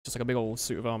just like a big old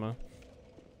suit of armor.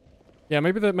 Yeah,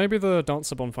 maybe the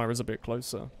Dancer bonfire is a bit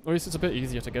closer. Or at least it's a bit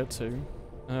easier to get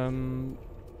to.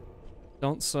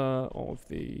 Dancer of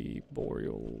the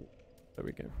Boreal. There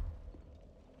we go.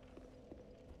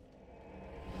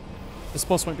 This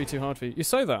boss won't be too hard for you. You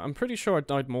say that. I'm pretty sure I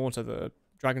died more to the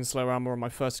Dragon Slayer armor on my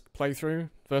first playthrough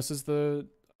versus the...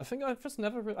 I think I've just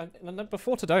never...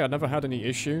 before today, I never had any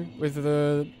issue with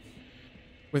the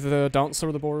Dancer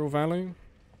of the Boreal Valley.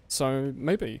 So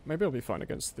maybe I'll be fine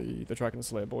against the Dragon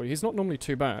Slayer boy. He's not normally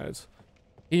too bad.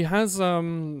 He has,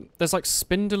 there's like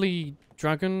spindly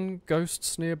dragon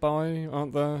ghosts nearby,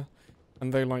 aren't there?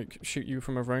 And they like shoot you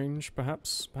from a range,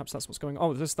 perhaps? Perhaps that's what's going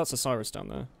on. Oh, that's Osiris down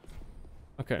there.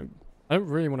 Okay. I don't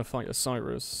really want to fight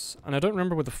Osiris. And I don't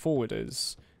remember where the forward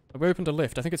is. We opened a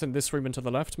lift. I think it's in this room and to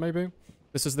the left, maybe?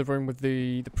 This is the room with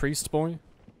the priest boy.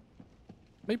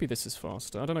 Maybe this is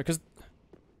faster. I don't know, because...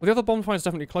 Well, the other bonfire is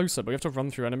definitely closer, but we have to run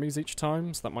through enemies each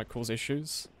time, so that might cause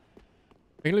issues.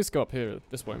 We can at least go up here,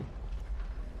 this way.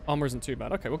 Armor isn't too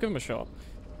bad. Okay, we'll give him a shot.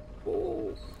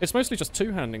 Ooh. It's mostly just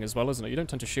two-handing as well, isn't it? You don't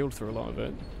tend to shield through a lot of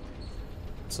it.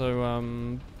 So,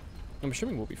 I'm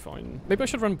assuming we'll be fine. Maybe I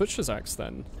should run Butcher's Axe,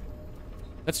 then.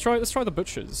 Let's try the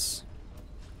Butcher's.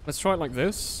 Let's try it like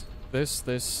this.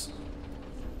 This.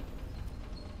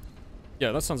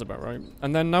 Yeah, that sounds about right.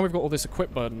 And then now we've got all this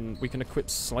equip button, we can equip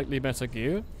slightly better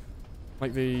gear.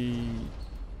 Like the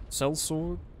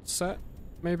sellsword set,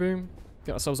 maybe?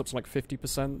 Get ourselves up to like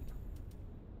 50%.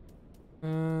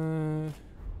 Yeah,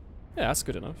 that's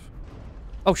good enough.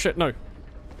 Oh shit, no. I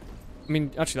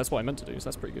mean, actually that's what I meant to do, so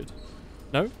that's pretty good.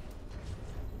 No?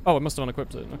 Oh, I must have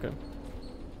unequipped it, okay.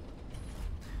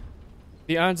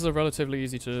 The ads are relatively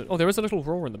easy to... Oh, there is a little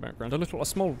roar in the background, a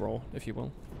small roar, if you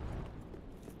will.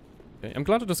 Okay, I'm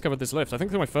glad I discovered this lift. I think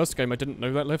through my first game I didn't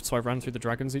know that lift, so I ran through the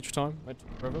dragons each time. I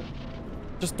took forever.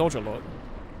 Just dodge a lot.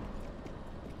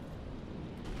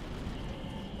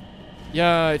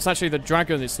 Yeah, it's actually the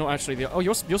dragon, it's not actually the... Oh,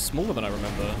 you're smaller than I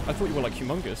remember. I thought you were like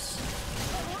humongous.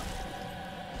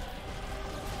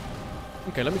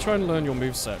 Okay, let me try and learn your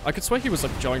moveset. I could swear he was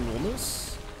like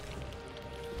ginormous.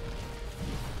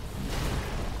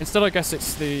 Instead I guess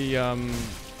it's the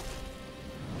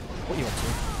what are you up to?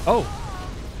 Oh!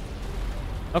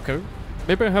 Okay.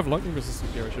 Maybe I have lightning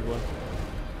resistant gear I should wear.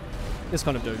 This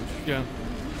kind of dude, yeah.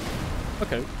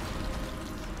 Okay.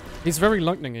 He's very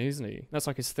lightningy, isn't he? That's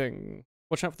like his thing.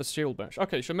 Watch out for the shield bash.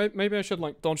 Okay, so maybe I should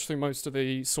like dodge through most of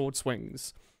the sword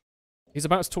swings. He's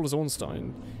about as tall as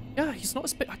Ornstein. Yeah, he's not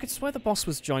as big. I could swear the boss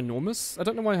was ginormous. I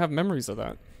don't know why I have memories of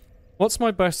that. What's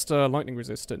my best lightning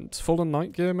resistant? Fallen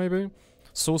Knight gear, maybe?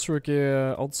 Sorcerer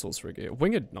gear, old sorcerer gear.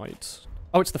 Winged Knight.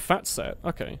 Oh, it's the fat set.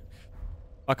 Okay.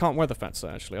 I can't wear the fat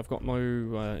set, actually. I've got no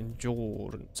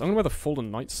endurance. I'm going to wear the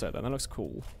Fallen Knight set, then. That looks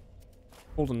cool.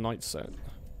 Fallen Knight set.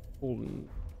 Fallen...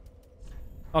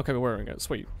 Okay, we're wearing it.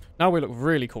 Sweet. Now we look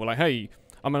really cool. Like, hey,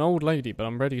 I'm an old lady, but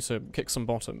I'm ready to kick some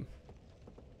bottom.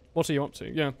 What are you up to?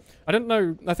 Yeah. I don't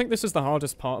know. I think this is the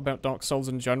hardest part about Dark Souls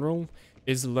in general,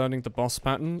 is learning the boss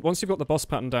pattern. Once you've got the boss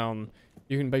pattern down,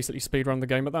 you can basically speedrun the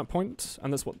game at that point,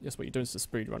 and that's what you're doing as a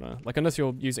speedrunner. Like, unless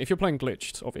you're using... If you're playing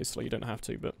glitched, obviously, you don't have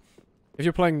to, but... If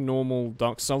you're playing normal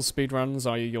Dark Souls speedruns,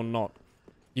 i.e. you're not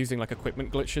using, like,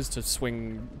 equipment glitches to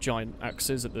swing giant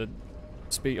axes at the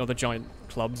speed... Or the giant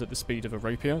clubs at the speed of a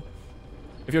rapier.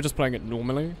 If you're just playing it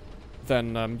normally,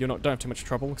 then don't have too much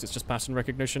trouble, because it's just pattern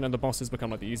recognition, and the bosses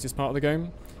become, like, the easiest part of the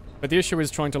game. But the issue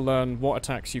is trying to learn what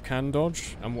attacks you can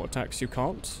dodge, and what attacks you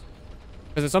can't.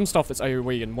 Because there's some stuff that's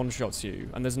AoE and one-shots you,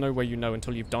 and there's no way you know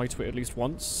until you've died to it at least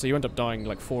once, so you end up dying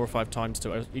like 4 or 5 times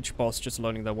to each boss just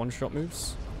learning their one-shot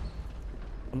moves.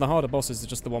 And the harder bosses are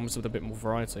just the ones with a bit more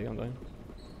variety, aren't they?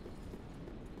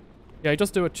 Yeah, he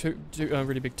does do a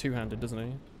really big two-handed, doesn't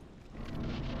he?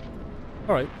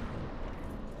 Alright.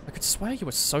 I could swear you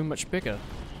were so much bigger.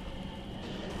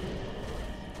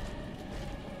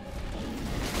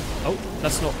 Oh,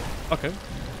 that's not... Okay.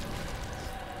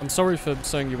 I'm sorry for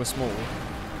saying you were small.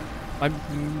 I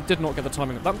did not get the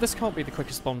timing of that. This can't be the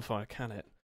quickest bonfire, can it?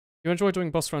 You enjoy doing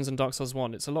boss runs in Dark Souls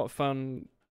 1. It's a lot of fun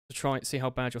to try and see how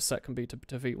bad your set can be to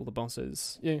defeat all the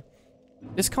bosses. Yeah.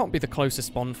 This can't be the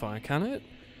closest bonfire, can it?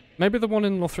 Maybe the one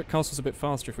in Lothric Castle's a bit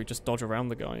faster if we just dodge around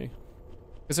the guy.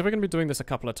 Because if we're going to be doing this a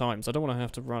couple of times, I don't want to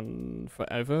have to run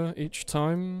forever each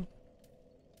time.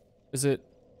 Is it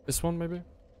this one, maybe?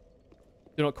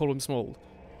 Do not call him small.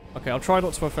 Okay, I'll try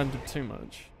not to offend him too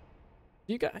much.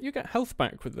 You get health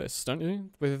back with this, don't you?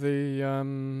 With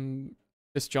the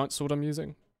this giant sword I'm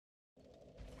using.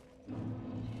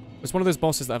 It's one of those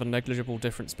bosses that have a negligible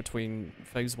difference between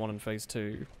phase 1 and phase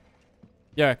 2.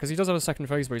 Yeah, because he does have a second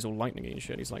phase where he's all lightning-y and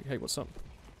shit. He's like, hey, what's up?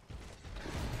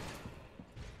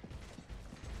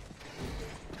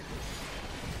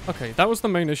 Okay, that was the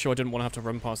main issue I didn't want to have to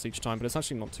run past each time, but it's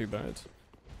actually not too bad.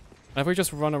 If we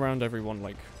just run around everyone,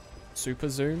 like, super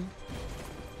zoom.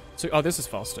 So, oh, this is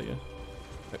faster, yeah.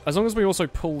 As long as we also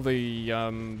pull the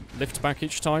lift back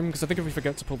each time, because I think if we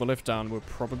forget to pull the lift down, we'll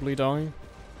probably die.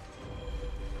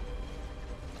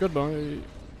 Goodbye.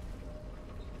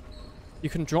 You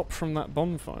can drop from that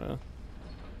bonfire.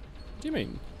 What do you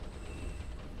mean?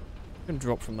 You can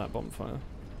drop from that bonfire.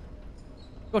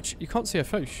 God, you can't see her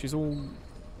face. She's all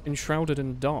enshrouded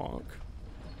in dark.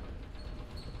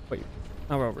 Wait.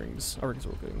 Our rings. Our rings are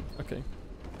all good. Okay.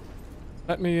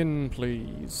 Let me in,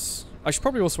 please. I should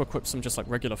probably also equip some just like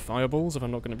regular fireballs if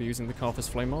I'm not going to be using the Carthus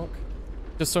Flame Arc.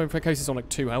 Just so in case he's on like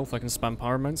 2 health, I can spam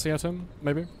Pyromancy at him,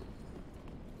 maybe.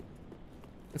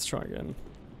 Let's try again.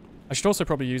 I should also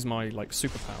probably use my like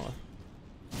superpower.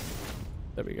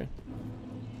 There we go.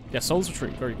 Yeah, Soul's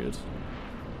Retreat, very good.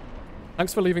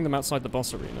 Thanks for leaving them outside the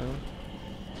boss arena.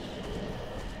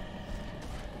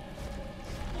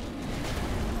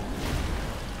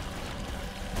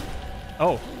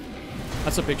 Oh,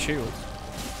 that's a big shield.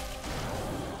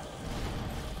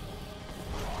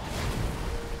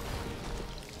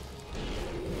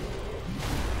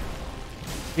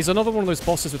 He's another one of those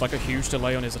bosses with like a huge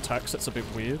delay on his attacks that's a bit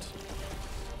weird.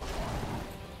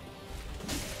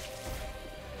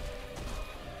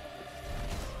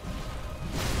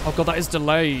 Oh god, that is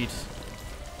delayed.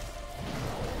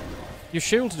 Your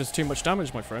shield does too much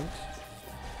damage, my friend.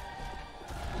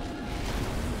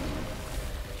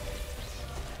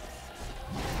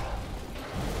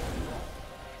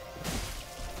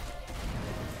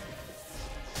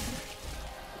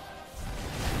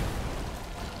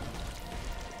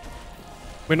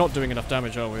 We're not doing enough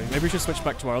damage, are we? Maybe we should switch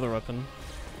back to our other weapon.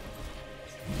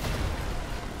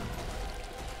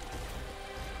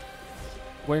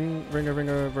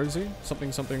 Ringer, Rosie?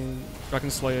 Something,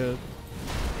 Dragon Slayer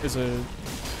is a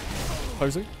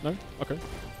posy? No? Okay.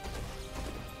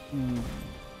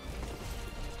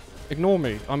 Ignore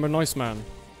me. I'm a nice man.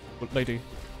 Lady.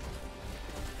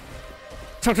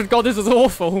 God, this is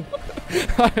awful!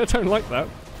 I don't like that.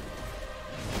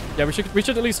 Yeah, we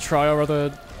should at least try our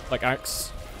other, like,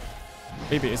 axe.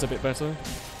 Maybe it is a bit better.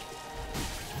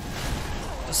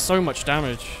 There's so much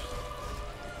damage.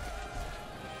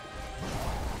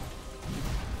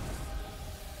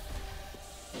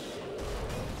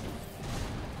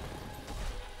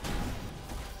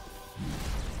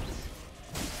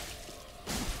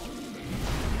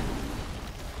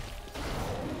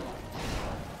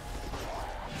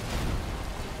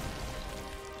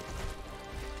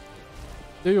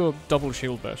 Do your double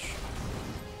shield bash.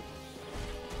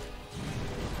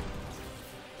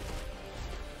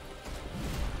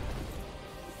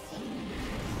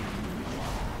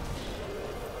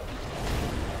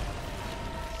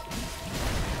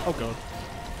 Oh god.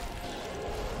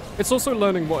 It's also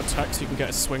learning what attacks you can get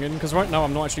a swing in, because right now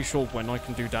I'm not actually sure when I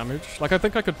can do damage. Like, I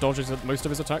think I could dodge most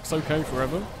of his attacks okay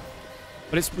forever.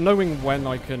 But it's knowing when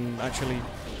I can actually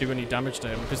do any damage to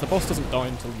him, because the boss doesn't die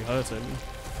until you hurt him.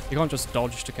 You can't just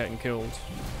dodge to getting killed.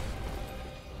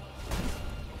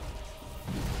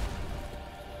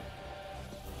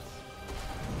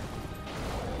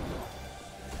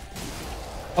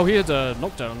 Oh, he had a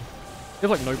knockdown. You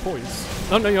have like no poise.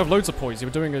 No, you have loads of poise. You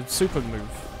were doing a super move.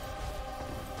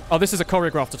 Oh, this is a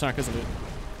choreographed attack, isn't it?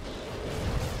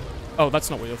 Oh, that's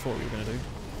not what you thought you were going to do.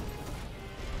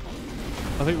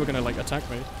 I think you were going to like attack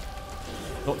me.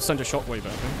 Not send a shockwave at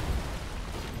me.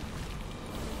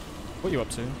 What are you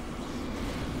up to?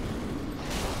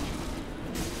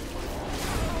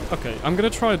 Okay, I'm gonna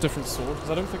try a different sword,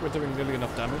 because I don't think we're doing nearly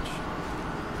enough damage.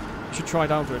 You should try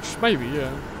Eldritch. Maybe,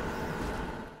 yeah.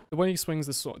 The way he swings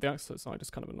the sword, the axe side is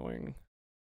kind of annoying.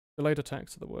 Delayed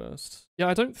attacks are the worst. Yeah,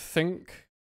 I don't think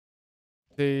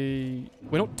we're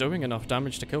not doing enough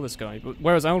damage to kill this guy. But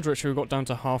whereas Eldritch, who got down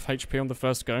to half HP on the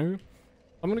first go,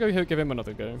 I'm gonna go here, give him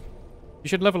another go. You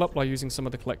should level up by using some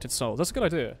of the collected souls. That's a good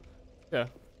idea. Yeah.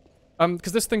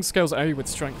 Because this thing scales A with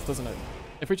strength, doesn't it?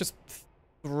 If we just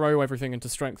throw everything into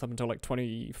strength up until like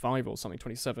 25 or something,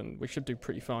 27, we should do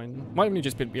pretty fine. Might only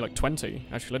just be like 20,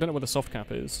 actually. I don't know where the soft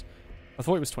cap is. I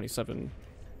thought it was 27.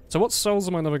 So what souls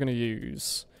am I never going to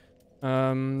use?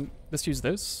 Let's use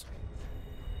this.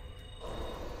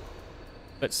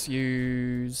 Let's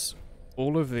use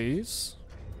all of these.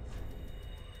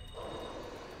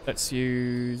 Let's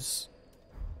use...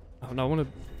 Oh no, I want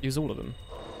to use all of them.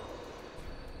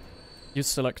 Use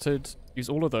selected. Use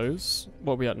all of those.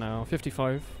 What are we at now?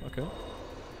 55. Okay.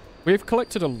 We've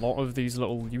collected a lot of these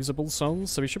little usable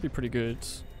souls, so we should be pretty good.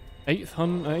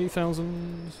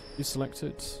 8,000. Use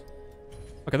selected.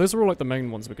 Okay, those are all like the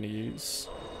main ones we're going to use.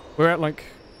 We're at like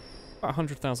about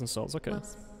 100,000 souls. Okay.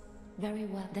 Very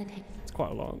well then. It's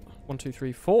quite a lot. 1, 2,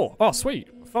 3, 4. Oh, sweet.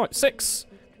 5, 6.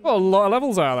 Got a lot of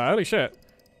levels out of there. Holy shit.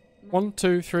 1,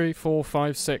 2, 3, 4,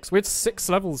 5, 6. We had 6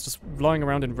 levels just lying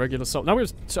around in regular soul. Now we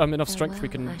have enough strength we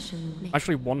can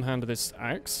actually one-hand this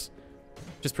axe,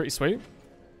 which is pretty sweet.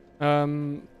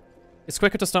 It's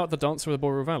quicker to start the Dancer of the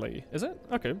Boreal Valley. Is it?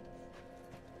 Okay.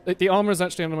 The armor is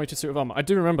actually an animated suit of armor. I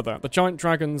do remember that. The giant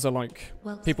dragons are like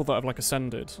people that have like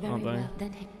ascended, aren't they?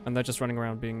 And they're just running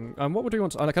around being... what would we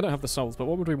want to... Like, I don't have the souls, but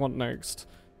what would we want next?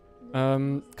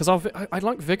 Because I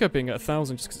like Vigor being at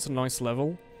 1,000 just because it's a nice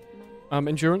level.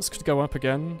 Endurance could go up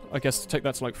again. I guess to take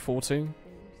that to like 40.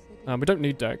 We don't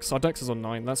need Dex. Our Dex is on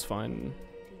 9. That's fine.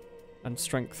 And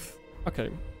Strength.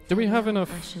 Okay. Do we have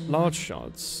enough large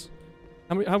shards?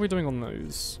 How are we doing on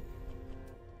those?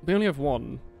 We only have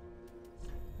 1.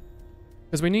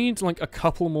 Because we need like a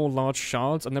couple more large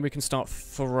shards and then we can start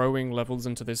throwing levels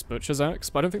into this Butcher's Axe.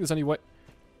 But I don't think there's any way...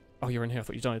 Oh, you're in here. I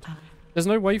thought you died. There's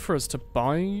no way for us to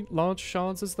buy large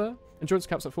shards, is there? Endurance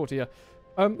cap's at 40, yeah.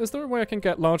 Is there a way I can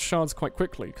get large shards quite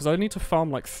quickly? Because I need to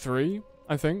farm like 3,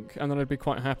 I think, and then I'd be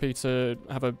quite happy to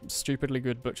have a stupidly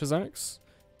good Butcher's Axe.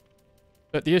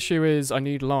 But the issue is I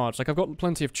need large. Like, I've got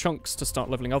plenty of chunks to start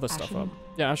leveling other stuff up.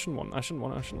 Yeah, Ashen 1, Ashen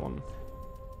 1, Ashen 1.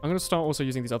 I'm going to start also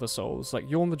using these other souls. Like,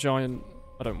 Yawn the Giant,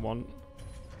 I don't want.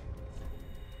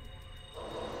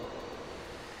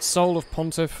 Soul of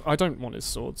Pontiff, I don't want his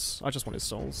swords. I just want his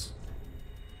souls.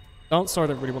 Dancer, I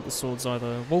don't really want the swords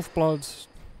either. Wolfblood,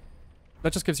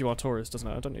 that just gives you Artorias, doesn't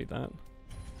it? I don't need that.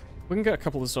 We can get a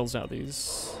couple of souls out of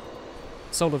these.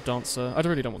 Soul of Dancer. I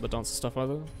really don't want the Dancer stuff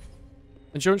either.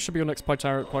 Endurance should be your next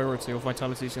priority, or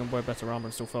Vitality so you can wear better armor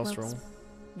and still fast roll.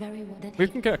 We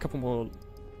can get a couple more...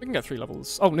 We can get 3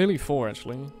 levels. Oh, nearly 4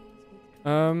 actually.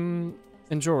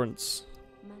 Endurance.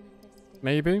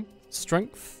 Maybe.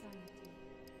 Strength.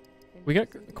 We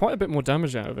get quite a bit more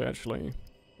damage out of it actually.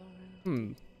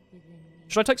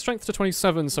 Should I take strength to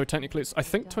 27, so technically it's... I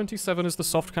think 27 is the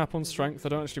soft cap on strength, I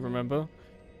don't actually remember.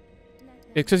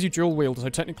 It's because you dual wield, so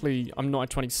technically I'm not at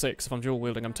 26 if I'm dual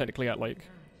wielding, I'm technically at like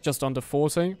just under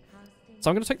 40. So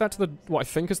I'm going to take that to the what I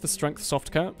think is the strength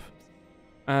soft cap.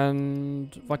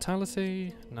 And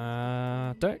vitality?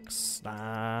 Nah. Dex?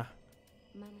 Nah.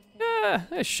 Yeah,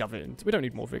 let's shove it in. We don't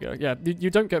need more vigor. Yeah,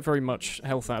 you don't get very much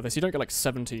health out of this. You don't get like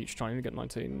 70 each time, you get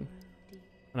 19.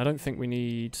 And I don't think we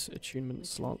need attunement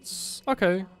slots.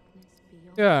 Okay.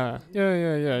 Yeah.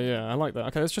 I like that.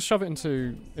 Okay, let's just shove it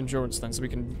into endurance then so we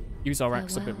can use our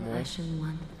axe a bit more.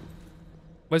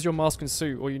 Where's your mask and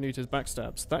suit? All you need is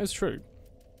backstabs. That is true.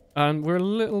 And we're a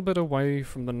little bit away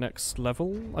from the next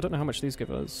level. I don't know how much these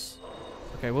give us.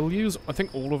 Okay, we'll use, I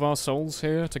think, all of our souls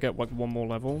here to get like 1 more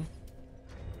level.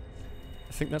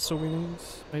 I think that's all we need,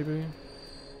 maybe.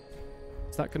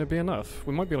 Is that going to be enough?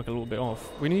 We might be like a little bit off.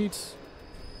 We need...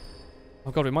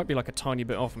 Oh god, we might be like a tiny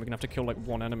bit off and we're going to have to kill like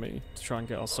 1 enemy to try and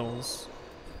get our souls.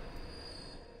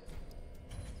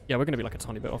 Yeah, we're going to be like a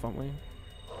tiny bit off, aren't we?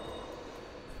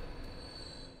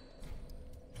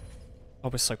 Oh,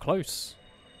 we're so close.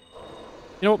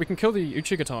 You know what, we can kill the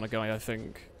Uchigatana guy, I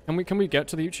think. Can we get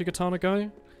to the Uchigatana guy?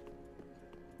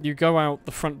 You go out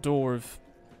the front door of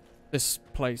this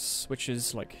place, which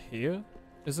is like here?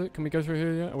 Is it? Can we go through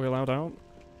here yet? Are we allowed out?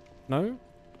 No?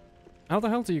 How the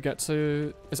hell do you get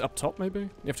to... Is it up top, maybe?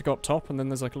 You have to go up top and then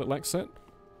there's like a little exit?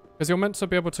 Because you're meant to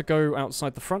be able to go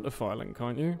outside the front of Firelink,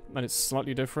 aren't you? And it's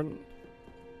slightly different.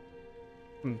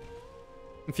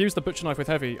 Infuse the butcher knife with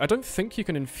heavy. I don't think you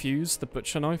can infuse the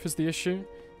butcher knife is the issue.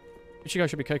 Ichigo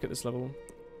should be cake at this level.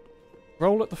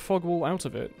 Roll at the fog wall out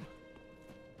of it.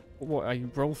 What, you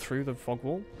roll through the fog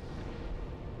wall?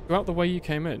 Go out the way you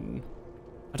came in.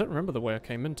 I don't remember the way I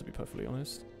came in, to be perfectly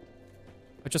honest.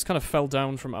 I just kind of fell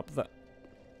down from up there.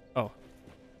 Oh.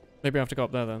 Maybe I have to go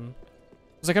up there then.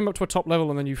 Because I came up to a top level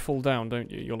and then you fall down, don't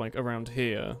you? You're like around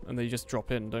here, and then you just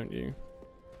drop in, don't you?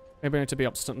 Maybe I need to be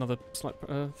up another slight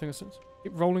thing or something.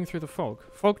 Keep rolling through the fog.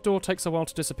 Fog door takes a while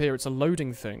to disappear. It's a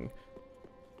loading thing.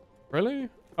 Really?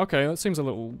 Okay, that seems a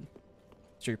little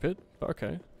stupid, but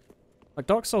okay. Like,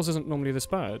 Dark Souls isn't normally this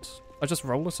bad. I just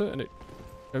roll at it and it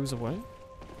goes away.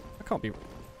 That can't be...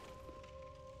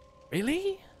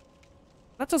 Really?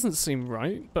 That doesn't seem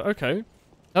right, but okay.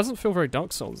 Doesn't feel very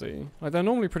Dark Souls-y. Like, they're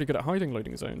normally pretty good at hiding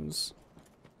loading zones.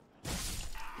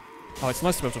 Oh, it's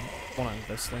nice to be able to one-hand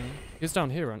this thing. He's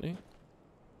down here, aren't he?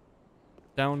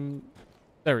 Down...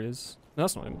 There he is. No,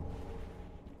 that's not him.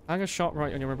 Hang a shot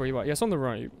right on you, remember where you are. Yeah, it's on the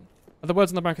right. Are the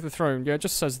words on the back of the throne? Yeah, it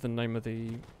just says the name of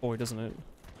the boy, doesn't it?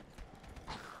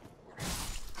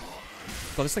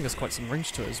 God, this thing has quite some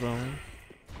range to it as well.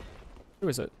 Who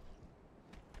is it?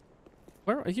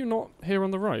 Where are you not here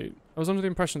on the right? I was under the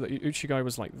impression that Uchigai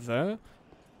was like there.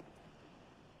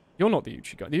 You're not the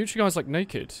Uchi guy. The Uchi guy's like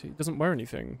naked. He doesn't wear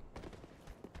anything.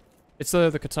 It's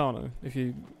the katana, if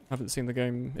you haven't seen the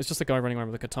game. It's just a guy running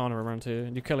around with a katana around here,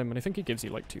 and you kill him, and I think he gives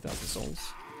you like 2,000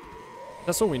 souls.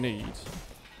 That's all we need.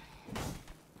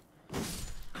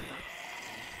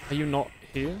 Are you not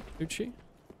here, Uchi?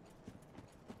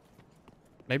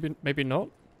 Maybe not?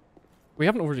 We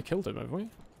haven't already killed him, have we?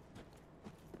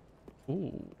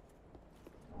 Ooh.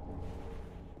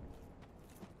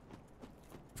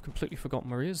 I've completely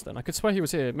forgotten where he is then. I could swear he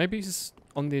was here. Maybe he's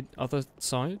on the other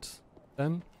side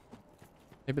then?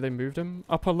 Maybe they moved him?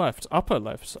 Upper left, upper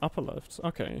left, upper left.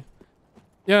 Okay.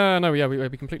 Yeah, no, yeah,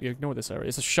 we completely ignored this area.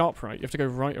 It's a sharp right. You have to go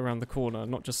right around the corner,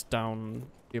 not just down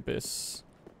the abyss.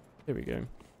 Here we go.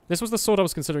 This was the sword I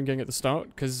was considering getting at the start,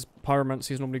 because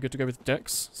pyromancy is normally good to go with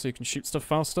dex, so you can shoot stuff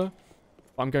faster.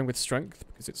 But I'm going with strength,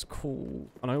 because it's cool.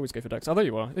 And I always go for dex. Oh, there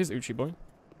you are. There's Uchi boy.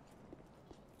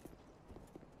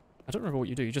 I don't remember what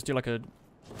you do. You just do like a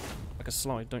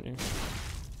slide, don't you?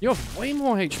 You have way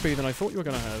more HP than I thought you were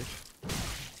going to have.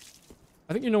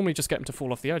 I think you normally just get him to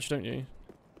fall off the edge, don't you?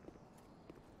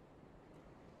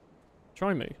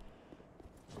 Try me.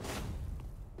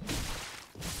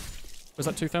 Was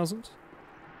that 2,000?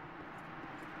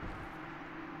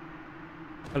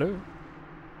 Hello?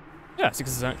 Yeah, it's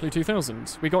exactly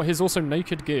 2,000. We got his also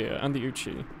naked gear and the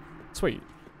Uchi. Sweet.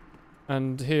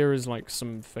 And here is like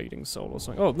some fading soul or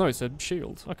something. Oh, no, it's a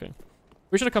shield. Okay.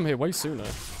 We should have come here way sooner.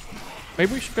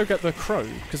 Maybe we should go get the crow,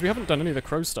 because we haven't done any of the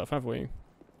crow stuff, have we?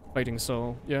 Fading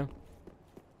soul, yeah.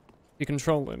 You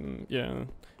control him, yeah.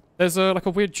 There's like a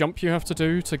weird jump you have to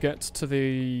do to get to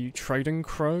the trading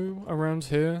crow around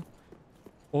here.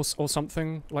 Or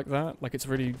something like that. Like, it's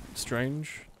really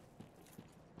strange.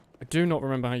 I do not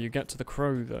remember how you get to the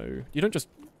crow, though. You don't just...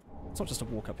 It's not just a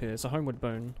walk up here, it's a homeward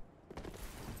bone.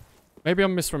 Maybe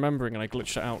I'm misremembering and I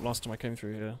glitched it out last time I came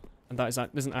through here. And that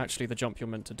isn't actually the jump you're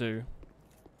meant to do.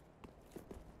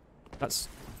 That's...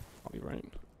 can't be right.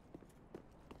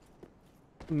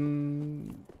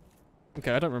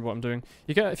 Okay, I don't remember what I'm doing.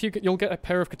 You'll get a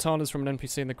pair of katanas from an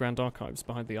NPC in the Grand Archives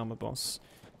behind the armor boss.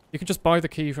 You can just buy the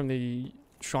key from the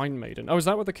Shrine Maiden. Oh, is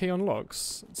that what the key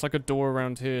unlocks? It's like a door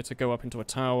around here to go up into a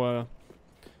tower.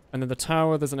 And then the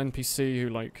tower, there's an NPC who,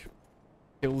 like,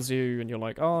 kills you, and you're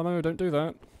like, oh no, don't do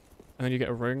that. And then you get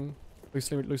a ring.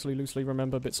 Loosely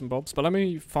remember bits and bobs. But let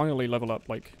me finally level up,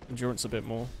 like, endurance a bit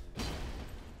more.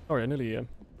 Sorry, I nearly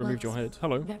removed your head.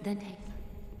 Hello.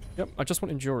 Yep, I just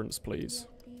want endurance, please.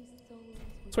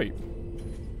 Sweet.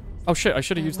 Oh shit, I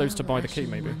should have used those to buy the key,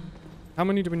 maybe. How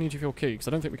many do we need for your key? Because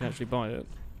I don't think we can actually buy it.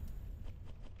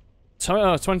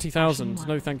 20,000.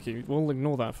 No, thank you. We'll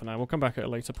ignore that for now. We'll come back at a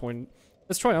later point.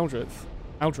 Let's try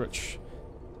Eldritch.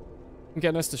 And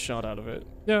get an Estus shard out of it.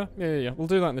 Yeah. We'll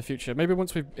do that in the future. Maybe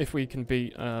once if we can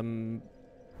beat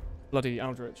bloody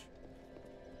Eldritch.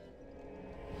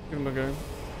 Give him a go.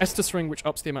 Estus ring, which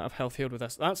ups the amount of health healed with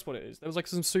Estus. That's what it is. There was like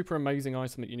some super amazing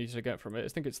item that you needed to get from it. I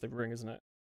think it's the ring, isn't it?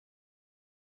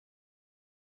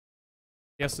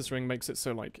 The Estus ring makes it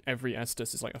so like every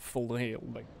Estus is like a full heal,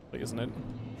 basically, isn't it?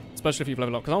 Especially if you've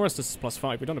leveled up, because our Estus is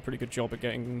 +5. We've done a pretty good job at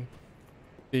getting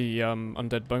the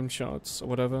undead bone shards or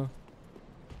whatever.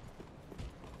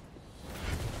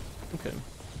 Okay.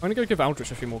 I'm gonna go give Aldrich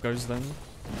a few more goes then.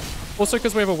 Also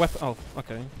because we have a weapon. Oh,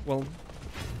 okay. Well.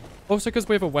 Also because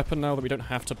we have a weapon now that we don't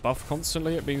have to buff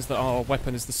constantly, it means that our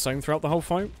weapon is the same throughout the whole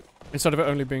fight. Instead of it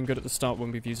only being good at the start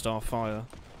when we've used our fire.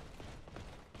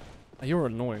 Oh, you're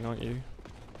annoying, aren't you?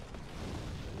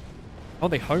 Oh,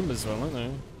 they home as well, aren't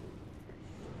they?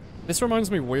 This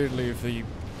reminds me weirdly of the...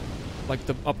 like,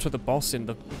 up to the boss in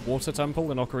the water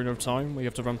temple in Ocarina of Time, where you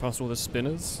have to run past all the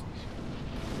spinners.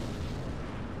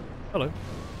 Hello.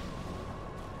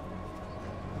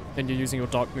 And you're using your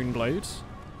Dark Moon Blade.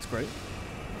 It's great.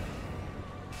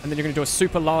 And then you're going to do a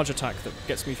super large attack that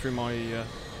gets me through my...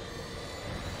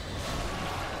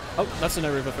 Oh, that's an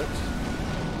area of effect.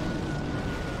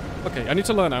 Okay, I need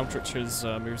to learn Aldrich's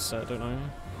moveset, don't I?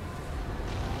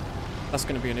 That's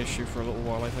going to be an issue for a little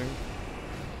while, I think.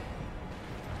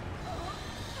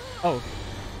 Oh.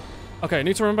 Okay, I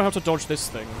need to remember how to dodge this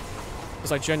thing.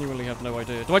 Because I genuinely have no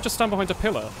idea. Do I just stand behind a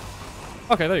pillar?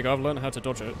 Okay, there you go, I've learned how to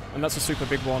dodge it. And that's a super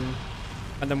big one.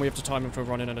 And then we have to time him to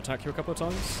run in and attack you a couple of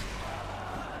times.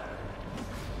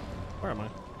 Where am I?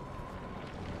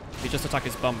 You just attack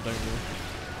his bum, don't you?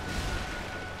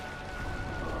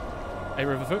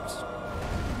 Area of effect.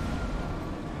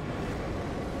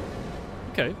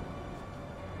 Okay.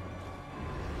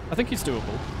 I think he's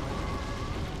doable.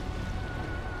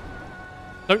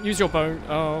 Don't use your bone.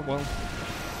 Oh, well.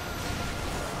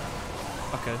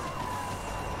 Okay.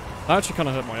 That actually kind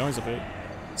of hurt my eyes a bit.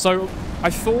 So, I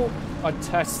thought I'd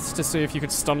test to see if you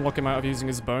could stun lock him out of using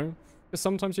his bow. Because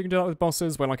sometimes you can do that with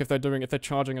bosses, where like if they're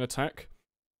charging an attack,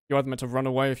 you're either meant to run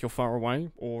away if you're far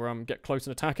away, or get close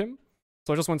and attack him.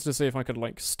 So I just wanted to see if I could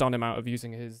like stun him out of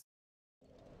using his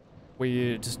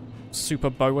weird super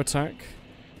bow attack.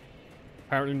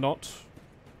 Apparently not.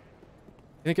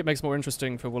 I think it makes more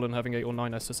interesting for Woolen having 8 or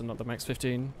 9 Estus and not the max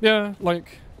 15. Yeah,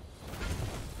 like...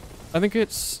 I think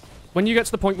it's... When you get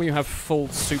to the point where you have full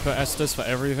super Estus for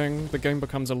everything, the game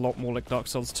becomes a lot more like Dark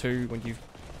Souls 2 when you've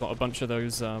got a bunch of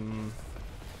those,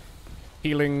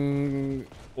 healing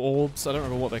orbs. I don't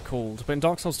remember what they're called. But in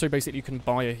Dark Souls 2, basically you can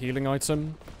buy a healing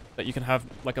item that you can have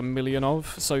like 1,000,000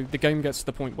 of. So the game gets to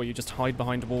the point where you just hide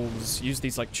behind walls, use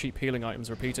these like cheap healing items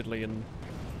repeatedly, and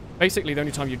basically the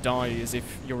only time you die is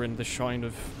if you're in the Shrine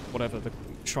of whatever, the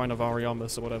Shrine of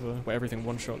Ariamus or whatever, where everything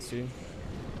one-shots you.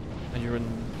 And you're in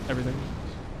everything.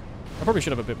 I probably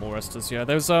should have a bit more Estus, yeah.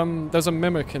 There's a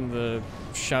mimic in the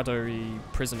shadowy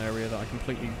prison area that I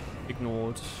completely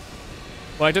ignored.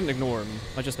 Well, I didn't ignore him,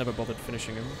 I just never bothered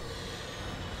finishing him.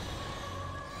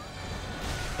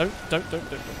 Don't.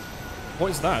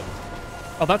 What is that?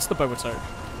 Oh, that's the bow attack.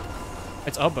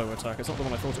 It's a bow attack, it's not the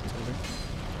one I thought it was going to be.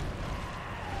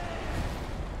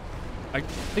 I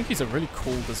think he's a really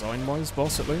cool design-wise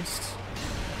boss, at least.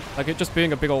 Like, it just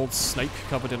being a big old snake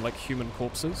covered in, like, human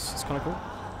corpses. It's kind of cool.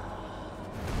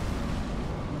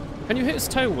 Can you hit his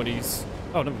tail when he's...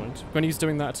 Oh, never mind. When he's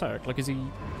doing that attack? Like, is he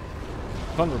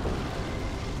vulnerable?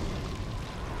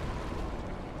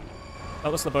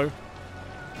 Oh, that's the bow.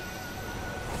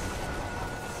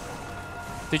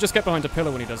 So you just get behind a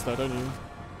pillar when he does that, don't you?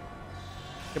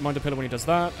 Get behind a pillar when he does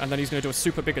that, and then he's going to do a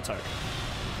super big attack.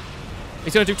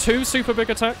 He's going to do 2 super big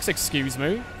attacks? Excuse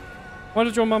me? Why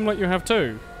did your mum let you have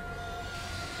 2?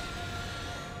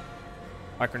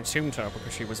 I consumed her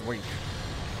because she was weak.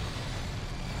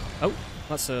 Oh,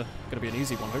 that's going to be an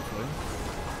easy one, hopefully.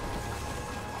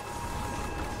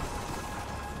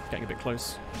 Getting a bit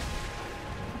close.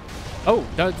 Oh,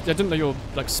 I didn't know your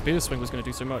like spear swing was going to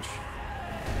do so much.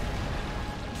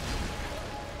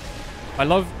 I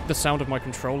love the sound of my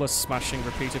controller smashing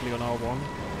repeatedly on R1.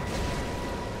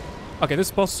 Okay,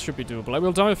 this boss should be doable. I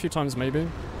will die a few times, maybe.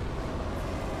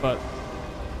 But...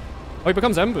 Oh, he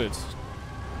becomes embered.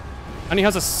 And he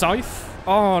has a scythe?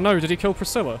 Oh, no, did he kill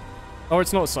Priscilla? Oh,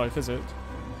 it's not a scythe, is it?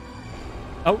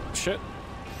 Oh, shit.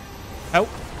 Help.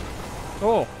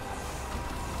 Oh.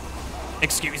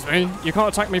 Excuse me. You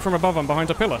can't attack me from above, I'm behind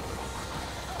a pillar.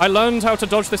 I learned how to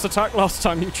dodge this attack last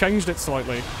time, you changed it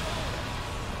slightly.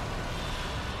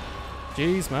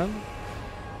 Jeez, man.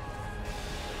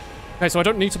 Okay, so I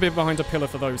don't need to be behind a pillar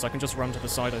for those. I can just run to the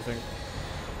side, I think.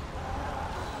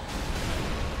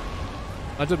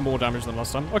 I did more damage than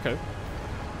last time. Okay.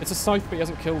 It's a scythe, but he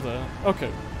hasn't killed her.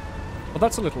 Okay. Well,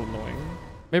 that's a little annoying.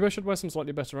 Maybe I should wear some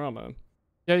slightly better armor.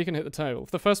 Yeah, you can hit the tail.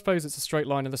 For the first phase, it's a straight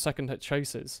line, and the second it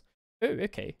chases. Oh,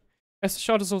 okay. Estus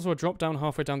Shard is also a drop down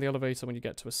halfway down the elevator when you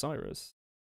get to Osiris.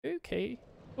 Okay.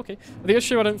 Okay. The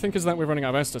issue I don't think is that we're running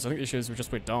out of Estus. I think the issue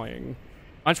is we're dying.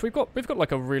 Actually, we've got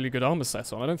like a really good armor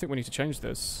set on. I don't think we need to change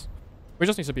this. We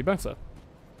just need to be better.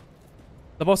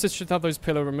 The bosses should have those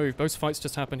pillar removed. Most fights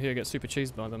just happen here, get super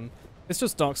cheesed by them. It's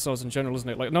just Dark Souls in general, isn't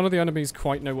it? Like, none of the enemies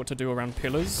quite know what to do around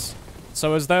pillars.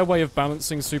 So as their way of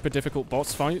balancing super difficult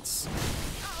boss fights...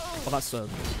 Well, that's a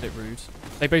bit rude.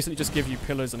 They basically just give you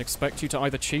pillars and expect you to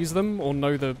either cheese them or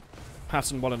know the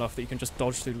pattern well enough that you can just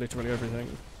dodge through literally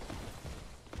everything.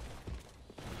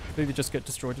 They just get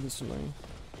destroyed instantly.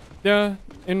 Yeah,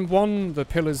 in 1, the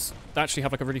pillars actually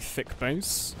have like a really thick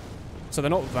base, so they're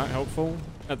not that helpful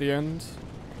at the end.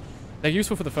 They're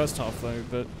useful for the first half though,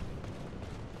 but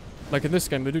like in this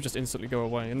game they do just instantly go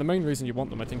away, and the main reason you want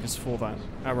them I think is for that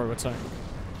arrow attack.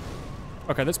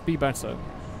 Okay, let's be better.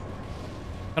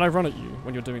 Can I run at you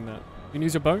when you're doing that? You can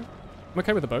use your bow? I'm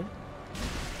okay with the bow.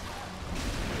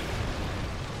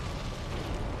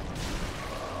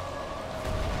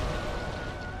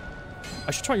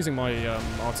 I should try using my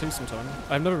R2 sometime.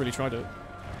 I've never really tried it.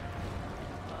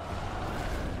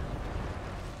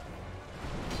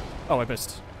 Oh, I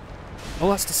missed. Oh,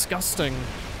 that's disgusting.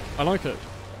 I like it.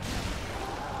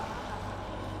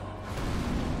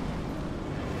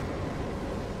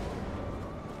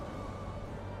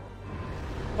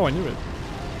 Oh, I knew it.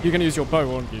 You're gonna use your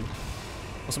bow, aren't you?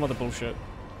 Or some other bullshit.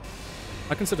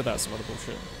 I consider that some other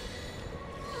bullshit.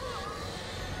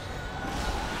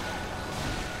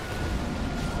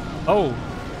 Oh!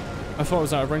 I thought I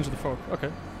was out of range of the frog.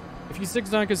 Okay. If you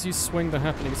zigzag as you swing the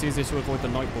happening, it's easier to avoid the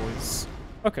night boys.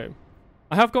 Okay.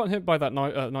 I have gotten hit by that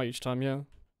knight each time, yeah.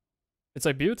 It's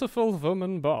a beautiful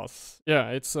woman boss. Yeah,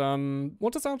 it's,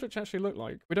 what does Aldrich actually look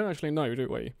like? We don't actually know, do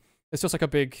we? It's just like a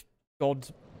big god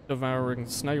devouring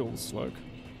snails, look.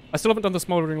 I still haven't done the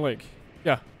Smoldering Lake.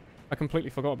 Yeah, I completely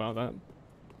forgot about that.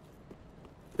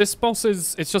 This boss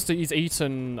is, it's just that he's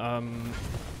eaten,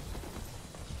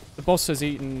 the boss has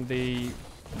eaten the,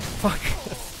 fuck,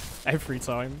 every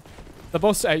time. The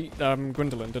boss ate,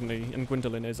 Gwendolyn, didn't he? And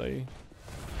Gwendolyn is a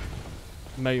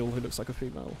male who looks like a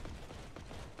female.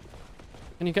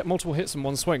 Can you get multiple hits in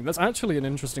one swing? That's actually an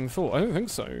interesting thought. I don't think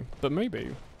so, but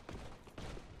maybe.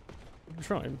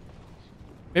 Try.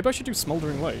 Maybe I should do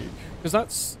Smoldering Lake, because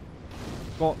that's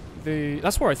what the...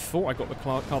 That's where I thought I got the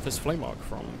Karthus Flame Arc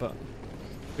from, but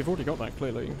we've already got that,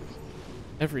 clearly.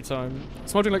 Every time.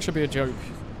 Smoldering Lake should be a joke.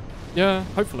 Yeah,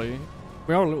 hopefully.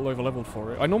 We are a little over-leveled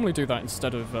for it. I normally do that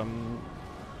instead of,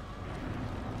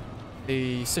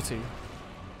 the city.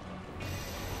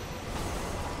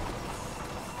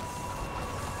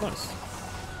 Nice.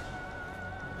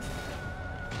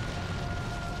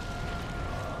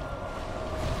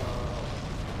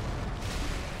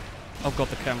 Oh god,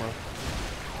 the camera.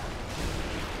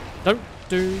 Don't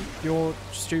do your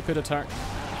stupid attack.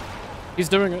 He's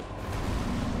doing it.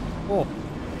 Oh.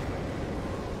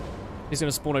 He's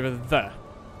gonna spawn over there.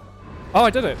 Oh,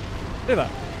 I did it. Did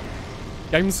that.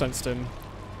 Game sensed him.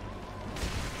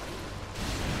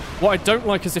 What I don't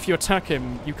like is if you attack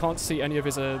him, you can't see any of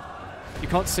his, you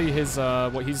can't see his,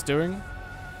 what he's doing.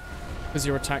 Because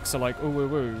your attacks are like, ooh,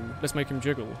 ooh, ooh, let's make him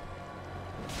jiggle.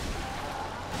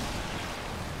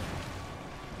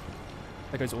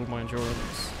 There goes all my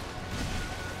endurance.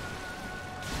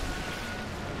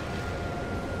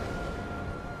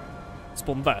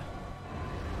 Spawn there.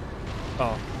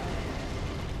 Oh.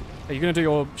 Are you gonna do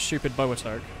your stupid bow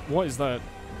attack? What is that?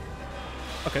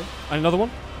 Okay. And another one?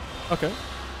 Okay.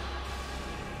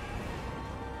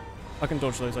 I can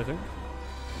dodge those, I think.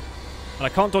 And I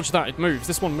can't dodge that, it moves.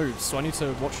 This one moves, so I need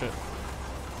to watch it.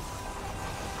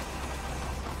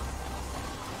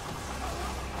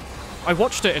 I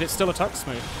watched it and it still attacks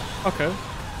me. Okay.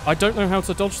 I don't know how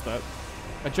to dodge that.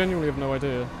 I genuinely have no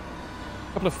idea.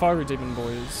 A couple of fiery demon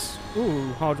boys.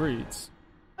 Ooh, hard reads.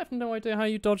 I have no idea how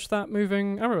you dodge that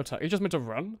moving arrow attack. Are you just meant to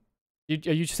run? Are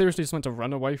you seriously just meant to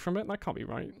run away from it? That can't be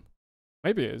right.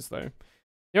 Maybe it is, though.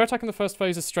 Your attack in the first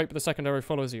phase is straight, but the second arrow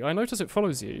follows you. I notice it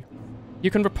follows you. You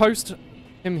can riposte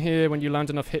him here when you land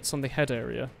enough hits on the head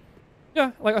area.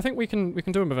 Yeah, like, I think we can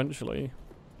do him eventually.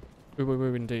 Ooh, ooh,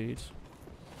 ooh, indeed.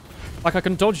 Like, I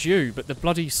can dodge you, but the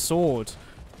bloody sword.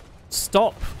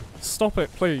 Stop! Stop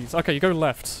it, please. Okay, you go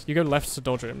left. You go left to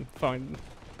dodge him. Fine.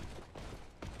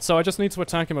 So I just need to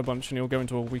attack him a bunch and he'll go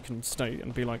into a weakened state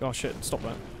and be like, oh shit, stop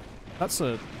that. That's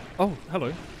a... Oh,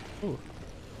 hello. Ooh.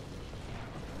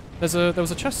 There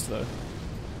was a chest there.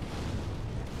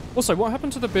 Also, what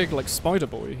happened to the big, like, spider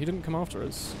boy? He didn't come after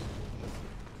us.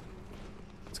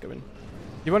 Let's go in.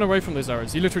 You run away from those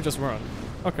arrows. You literally just run.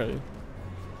 Okay.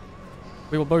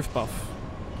 We will both buff.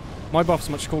 My buff's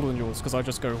much cooler than yours, because I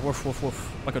just go woof woof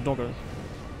woof, like a doggo.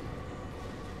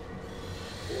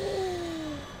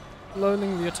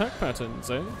 Learning the attack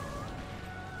patterns, eh?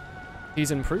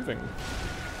 He's improving.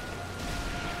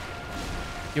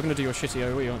 You're gonna do your shitty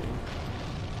AoE, aren't you?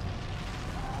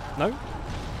 No?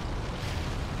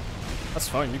 That's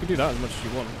fine, you can do that as much as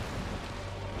you want.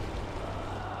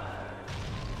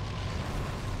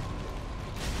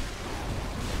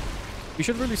 You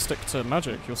should really stick to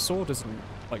magic. Your sword isn't,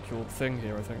 like, your thing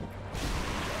here, I think.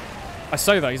 I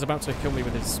say that, he's about to kill me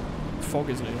with his fog,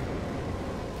 isn't he?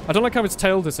 I don't like how his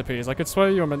tail disappears. I could swear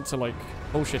you're meant to, like,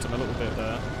 bullshit him a little bit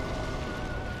there.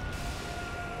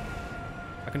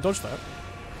 I can dodge that.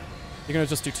 You're gonna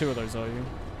just do 2 of those, are you?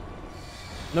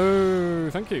 No,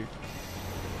 thank you.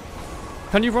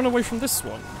 Can you run away from this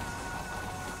one?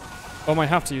 Oh, I might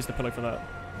have to use the pillow for that.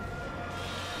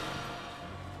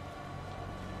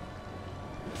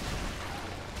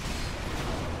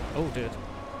 Oh, dear.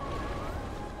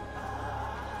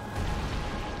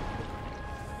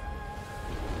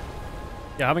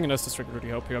 Yeah, having an Estus Trick would really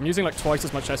help here. I'm using like twice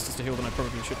as much Estus to heal than I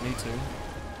probably should need to.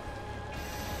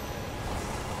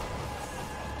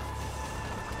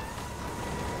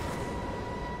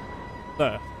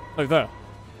 There. Oh, there.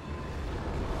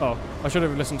 Oh, I should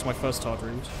have listened to my first hard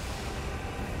read.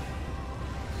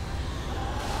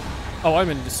 Oh, I'm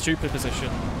in a stupid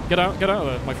position. Get out of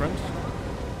there, my friend.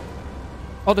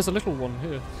 Oh, there's a little one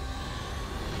here.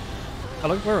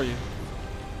 Hello, where are you?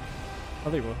 Oh,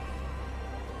 there you are.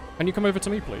 Can you come over to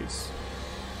me, please?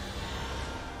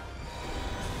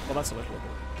 Well, that's a little bit.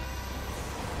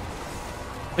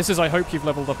 This is, I hope you've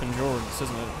leveled up endurance,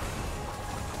 isn't it?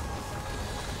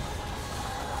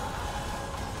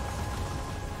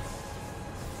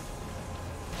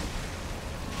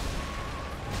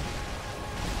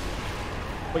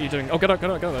 What are you doing? Oh, get out, get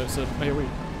out, get out. It's an AoE.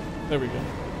 There we go.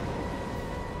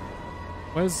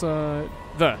 Where's,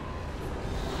 there.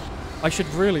 I should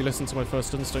really listen to my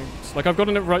first instinct. Like, I've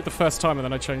gotten it right the first time, and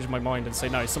then I changed my mind and say,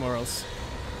 no, somewhere else.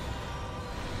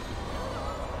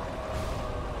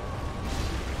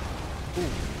 Ooh.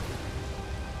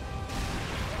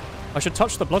 I should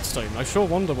touch the bloodstain. I sure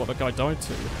wonder what the guy died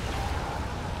to.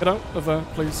 Get out of there,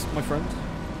 please, my friend.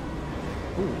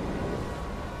 Ooh.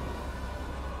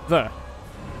 There.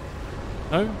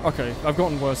 No? Okay, I've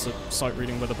gotten worse at sight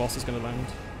reading where the boss is going to land.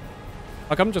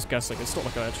 Like, I'm just guessing. It's not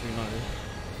like I actually know.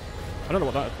 I don't know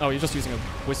what that... Oh, you're just using a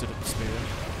wizard spear.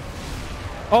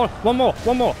 Oh, one more!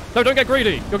 One more! No, don't get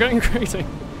greedy! You're getting greedy!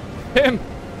 Hit him!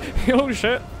 Oh,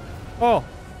 shit! Oh.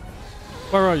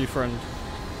 Where are you, friend?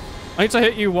 I need to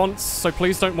hit you once, so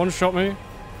please don't one-shot me.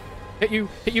 Hit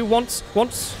you once!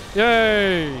 Once!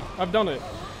 Yay! I've done it.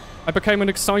 I became an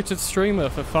excited streamer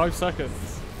for 5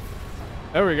 seconds.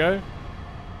 There we go.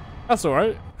 That's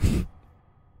alright.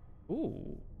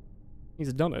 Ooh.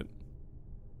 He's done it.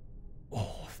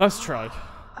 Oh, first try.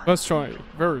 First try.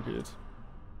 Very good.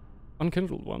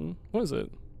 Unkindled one. What is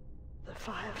it? The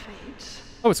fire fades.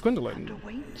 Oh, it's Gwendolyn. And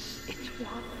awaits its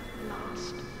one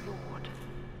last lord.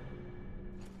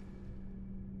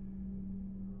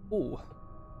 Ooh.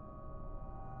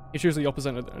 You choose the opposite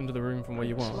end of the room from where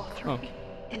you are. Oh.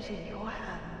 Is in your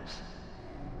hands.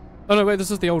 Oh no, wait, this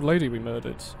is the old lady we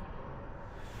murdered.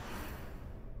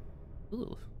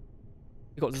 Ooh.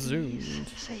 He got zoomed.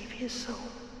 Save his soul.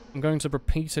 I'm going to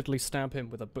repeatedly stab him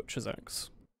with a butcher's axe.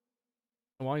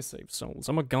 Oh, I save souls.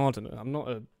 I'm a gardener. I'm not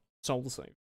a soul save.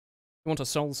 You want a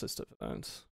soul sister for that?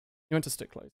 You went to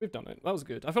stick close. We've done it. That was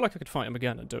good. I feel like I could fight him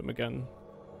again and do him again.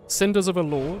 Cinders of a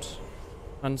Lord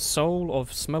and Soul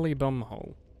of Smelly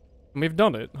Bumhole. And we've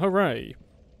done it. Hooray.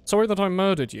 Sorry that I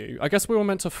murdered you. I guess we were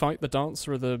meant to fight the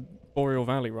Dancer of the Boreal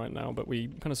Valley right now, but we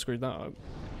kind of screwed that up.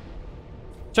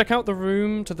 Check out the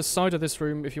room to the side of this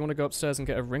room if you want to go upstairs and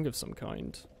get a ring of some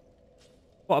kind.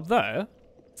 What, up there?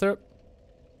 Is there...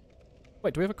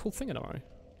 Wait, do we have a cool thing in our eye?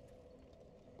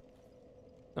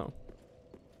 No.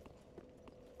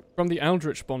 From the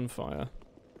Eldritch bonfire.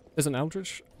 There's an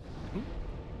Eldritch? Hmm?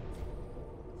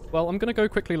 Well, I'm going to go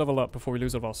quickly level up before we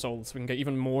lose all of our souls so we can get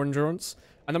even more endurance.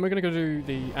 And then we're going to go do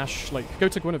the Ash, like, go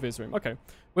to Guinevere's room. Okay.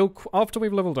 After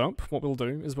we've leveled up, what we'll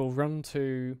do is we'll run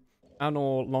to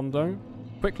Anor Londo,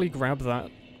 quickly grab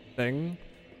that thing.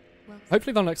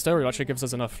 Hopefully the next area actually gives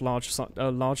us enough large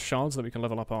shards that we can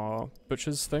level up our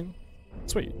butcher's thing.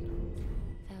 Sweet.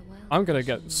 I'm going to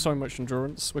get so much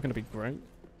endurance. We're going to be great.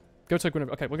 Go to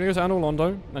Guinevere. Okay, we're going to go to Anor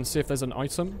Londo and see if there's an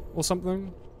item or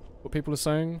something. What people are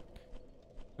saying.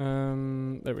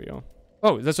 There we go.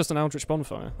 Oh, there's just an Eldritch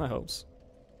bonfire. That helps.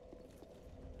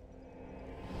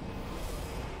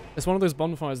 It's one of those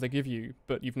bonfires they give you,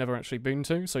 but you've never actually been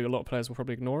to, so a lot of players will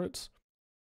probably ignore it.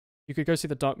 You could go see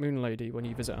the Dark Moon Lady when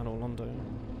you visit Anor Londo.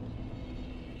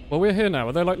 Well, we're here now.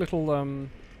 Are there like little, Oh,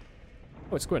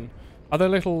 it's Gwyn. Are there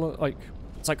little, like...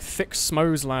 It's like thick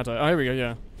Smo's ladder. Oh, here we go,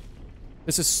 yeah.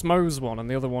 This is Smo's one,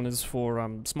 and the other one is for,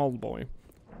 Small Boy.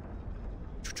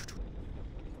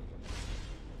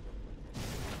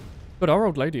 But our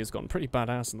old lady has gotten pretty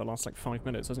badass in the last, like, 5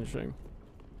 minutes, hasn't she?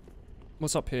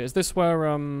 What's up here? Is this where,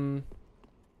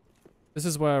 This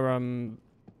is where,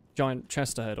 Giant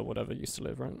Chesterhead or whatever used to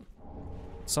live, right?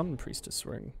 Sun Priestess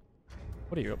Ring.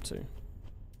 What are you up to?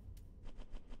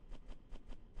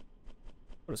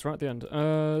 Oh, it's right at the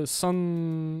end.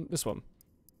 Sun... This one.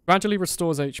 Gradually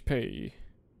restores HP.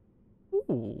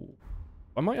 Ooh.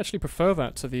 I might actually prefer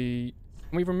that to the...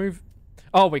 Can we remove...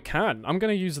 Oh, we can! I'm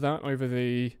going to use that over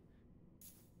the...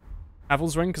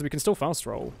 Avil's Ring, because we can still fast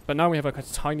roll. But now we have like a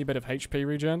tiny bit of HP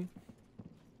regen.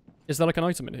 Is there like an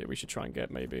item in here we should try and get,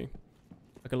 maybe?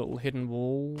 Like a little hidden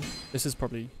wall. This is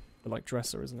probably the like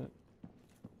dresser, isn't it?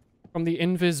 From the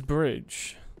Invis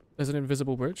Bridge. There's an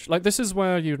invisible bridge. Like, this is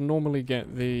where you'd normally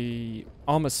get the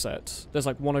armor set. There's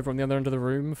like one over on the other end of the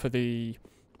room for the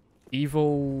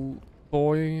evil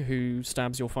boy who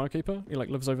stabs your firekeeper. He like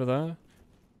lives over there.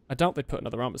 I doubt they'd put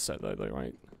another armor set though,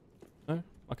 right? No?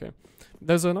 Okay.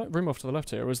 There's a room off to the left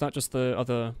here, or is that just the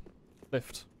other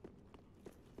lift?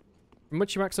 From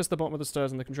which you access the bottom of the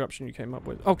stairs and the contraption you came up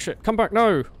with. Oh shit, come back,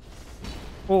 no!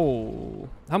 Oh.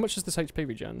 How much is this HP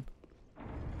regen?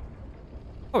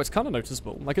 Oh, it's kind of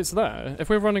noticeable. Like, it's there. If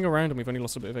we're running around and we've only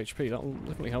lost a bit of HP, that'll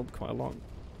definitely help quite a lot.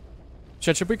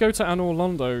 Should we go to Anor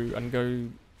Londo and go...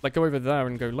 Like, go over there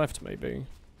and go left, maybe?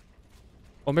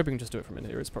 Or maybe we can just do it from in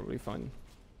here. It's probably fine.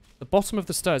 The bottom of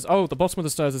the stairs. Oh, the bottom of the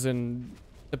stairs is in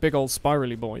the big old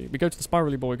spirally boy. We go to the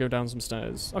spirally boy, go down some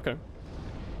stairs. Okay.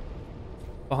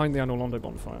 Behind the Anor Londo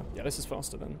bonfire. Yeah, this is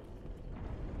faster then.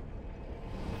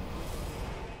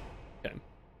 Okay.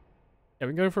 Yeah,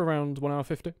 we can go for around 1 hour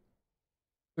 50.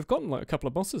 We've gotten like a couple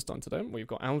of bosses done today, haven't we? We've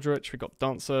got Aldrich, we've got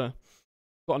Dancer,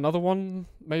 got another one,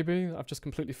 maybe, I've just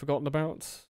completely forgotten about.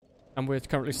 And we're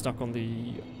currently stuck on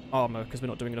the armor because we're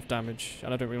not doing enough damage,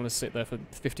 and I don't really want to sit there for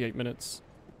 58 minutes.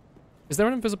 Is there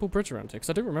an invisible bridge around here?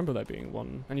 Because I do remember there being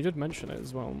one, and you did mention it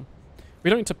as well. We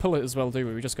don't need to pull it as well, do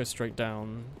we? We just go straight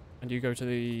down, and you go to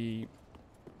the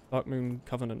Dark Moon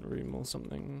Covenant room or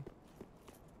something.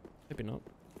 Maybe not.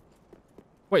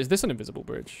 Wait, is this an invisible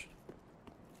bridge?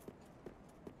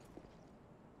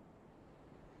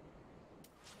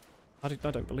 I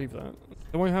don't believe that.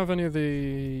 Do I have any of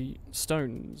the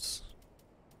stones?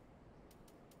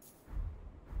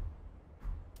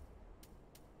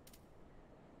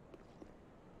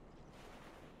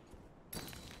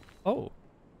 Oh.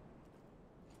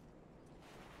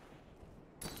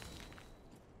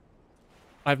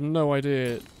 I have no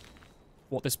idea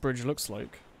what this bridge looks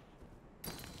like.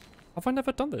 Have I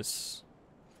never done this?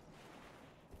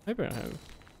 Maybe I have.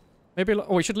 Maybe,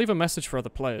 oh, we should leave a message for other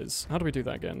players. How do we do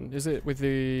that again? Is it with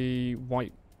the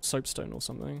white soapstone or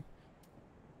something?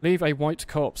 Leave a white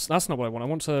corpse. That's not what I want. I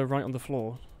want to write on the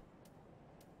floor.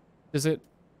 Is it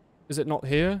not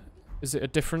here? Is it a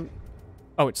different...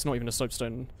 Oh, it's not even a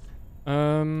soapstone.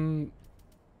 Visions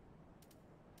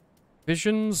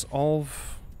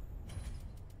of...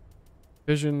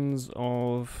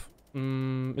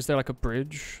 is there like a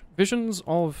bridge? Visions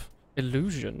of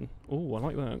illusion. Oh, I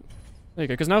like that. There you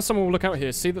go, because now someone will look out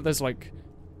here, see that there's like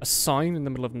a sign in the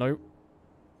middle of note.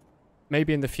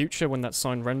 Maybe in the future when that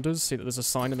sign renders, see that there's a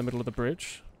sign in the middle of the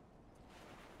bridge.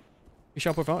 We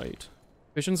shall provide.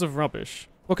 Visions of rubbish.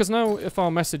 Well, because now if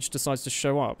our message decides to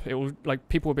show up, it will, like,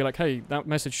 people will be like, hey, that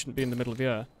message shouldn't be in the middle of the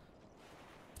air.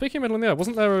 Speaking of middle of the air,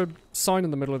 wasn't there a sign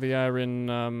in the middle of the air in,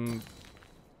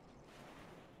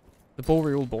 the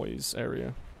Boreal Boys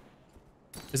area?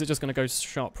 Is it just going to go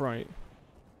sharp right?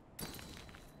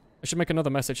 I should make another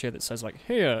message here that says, like,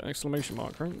 here, exclamation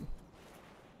mark, right?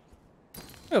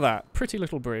 Look at that. Pretty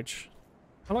little bridge.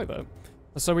 I like that.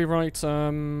 So we write,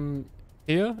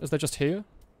 here? Is there just here?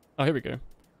 Oh, here we go.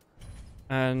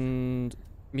 And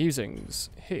musings,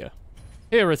 here.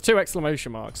 Here with 2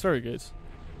 exclamation marks. Very good.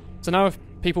 So now if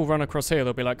people run across here,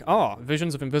 they'll be like, ah,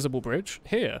 visions of invisible bridge,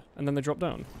 here. And then they drop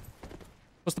down.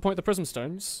 What's the point of the prism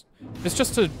stones? It's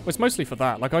just to... It's mostly for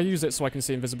that. Like, I use it so I can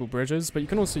see invisible bridges, but you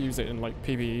can also use it in, like,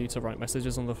 PvE to write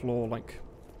messages on the floor, like,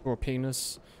 or a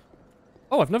penis.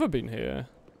 Oh, I've never been here.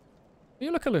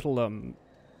 You look a little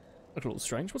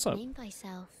strange. What's up? Name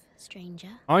thyself,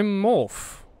 stranger. I'm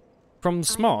Morph. From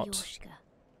Smart. I'm Yorshka,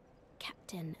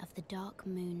 captain of the Dark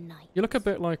Moon Knight. You look a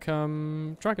bit like,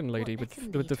 Dragon Lady with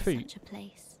the feet. Such a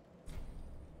place?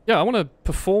 Yeah, I want to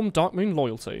perform Dark Moon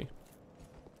loyalty.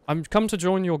 I'm come to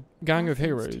join your gang of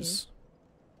heroes.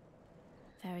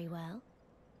 Very well.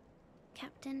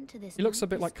 Captain to this. He looks a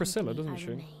bit like Priscilla, doesn't she?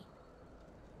 You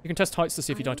can test heights to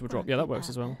see if you die to a drop. Yeah, that works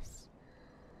as well.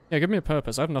 Yeah, give me a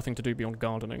purpose. I have nothing to do beyond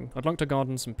gardening. I'd like to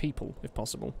garden some people, if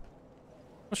possible.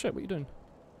 Oh shit, what are you doing?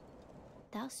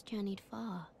 Thou'st journeyed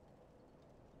far.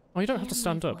 Oh, you don't have to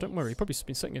stand up. Don't worry. You've probably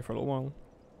been sitting here for a little while.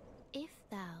 If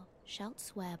thou shalt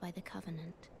swear by the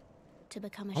covenant to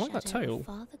become a I like that shadow tail. of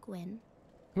Father Gwyn,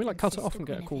 Can we like cut it off and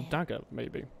get a cool dagger,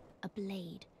 maybe? a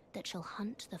blade that shall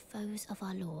hunt the foes of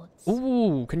our lords.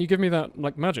 Ooh, can you give me that,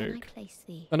 like, Then I magic? place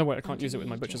thee Oh no, wait, I can't under use it with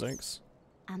my the butcher's aegis axe.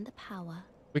 and the power.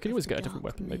 We could of always the get a different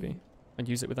Dark weapon, maybe. Moon. And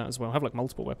use it with that as well. Have, like,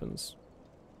 multiple weapons.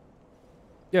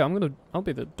 Yeah, I'll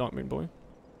be the Dark Moon boy.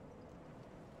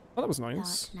 Oh, that was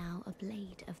nice. Thou'rt now a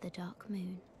blade of the Dark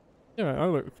Moon. Yeah, I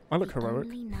look the heroic.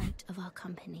 only knight of our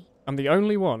company. I'm the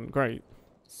only one. Great.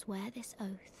 Swear this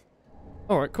oath.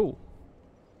 Alright, cool.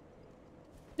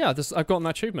 Yeah, I've gotten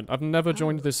that achievement. I've never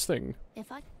joined this thing.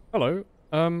 If I Hello.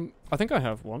 I think I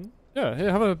have one. Yeah,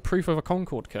 here, have a proof of a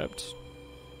Concord kept.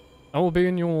 I will be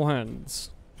in your hands.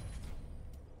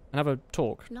 And have a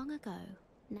talk. long ago,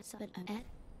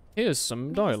 Here's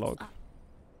some dialogue.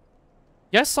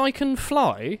 Yes, I can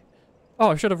fly.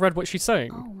 Oh, I should have read what she's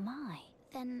saying. Oh my!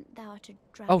 Then thou art a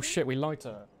dragon. Oh shit, we lied to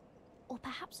her. Or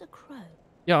perhaps a crow.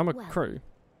 Yeah, I'm a Well. crew.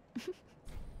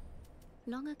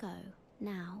 Long ago,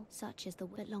 now such is the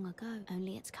but long ago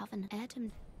only its covenant.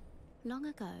 Erdom. Long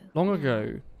ago. Long now,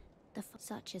 ago.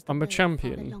 such is the I'm a will of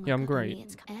champion. Father long Yeah, I'm ago, great. only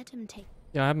its Erdom take.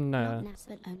 Yeah, I'm Lot nas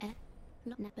but on air.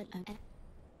 Lot na but on air.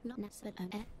 Lot nas but on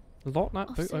air. Lot that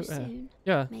Off boot so out there. soon.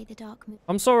 Yeah. May the dark moon.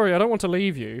 I'm sorry, I don't want to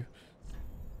leave you.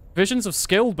 Visions of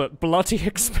skill, but bloody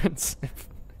expensive.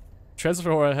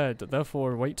 Treasure ahead,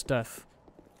 therefore await death.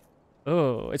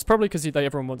 Oh, it's probably because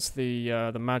everyone wants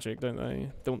the magic, don't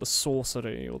they? They want the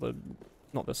sorcery, or the...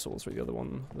 Not the sorcery, the other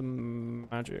one. The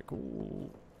magic. Ooh.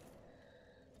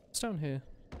 What's down here?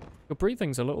 Your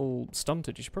breathing's a little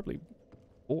stunted. You should probably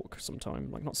walk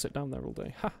sometime, like not sit down there all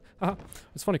day. Ha ha.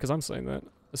 It's funny because I'm saying that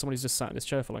as someone who's just sat in his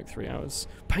chair for like 3 hours.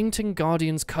 Painting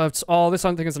Guardian's curved. Oh, this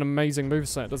I think is an amazing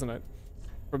moveset, doesn't it?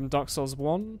 From Dark Souls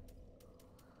 1.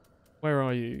 Where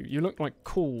are you? You look like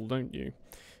cool, don't you?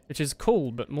 Which is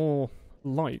cool, but more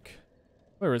like.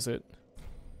 Where is it?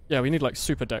 Yeah, we need like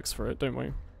super decks for it, don't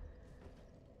we?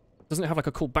 Doesn't it have like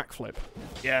a cool backflip?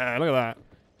 Yeah, look at that.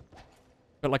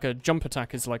 But like a jump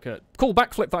attack is like a cool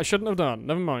backflip that I shouldn't have done.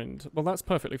 Never mind. Well, that's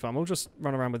perfectly fine. We'll just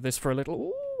run around with this for a little.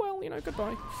 Ooh, well, you know,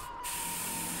 goodbye.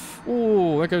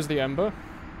 Ooh, there goes the Ember.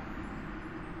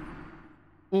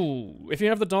 Ooh, if you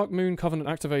have the Dark Moon Covenant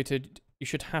activated,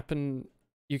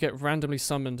 you get randomly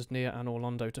summoned near Anor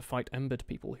Londo to fight embered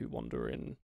people who wander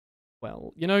in.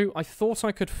 Well, you know, I thought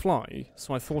I could fly,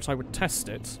 so I thought I would test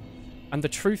it. And the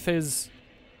truth is,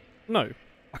 no.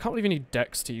 I can't believe you need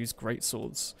dex to use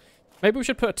greatswords. Maybe we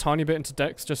should put a tiny bit into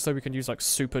dex just so we can use like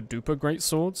super duper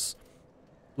greatswords.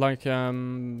 Like,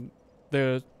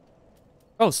 the...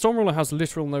 Oh, Stormruler has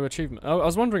literal no achievement. Oh, I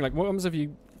was wondering, like, what happens if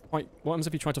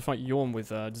you try to fight Yorm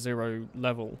with 0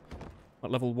 level?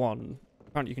 Like level 1.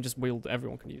 Apparently you can just wield,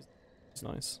 everyone can use. It's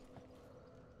nice.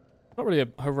 Not really a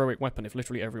heroic weapon if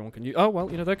literally everyone can use. Oh,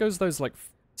 well, you know, there goes those, like,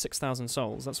 6,000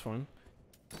 souls. That's fine.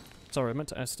 Sorry, I meant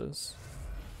to Estes.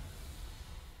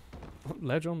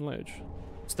 Ledge on ledge.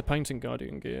 It's the Painting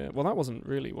Guardian gear. Well, that wasn't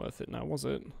really worth it now, was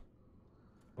it?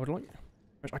 I would like...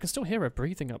 I can still hear her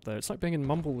breathing up there. It's like being in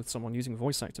Mumble with someone using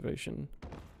voice activation.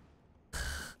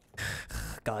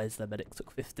 Guys, the medic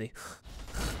took 50.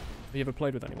 Have you ever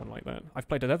played with anyone like that? I've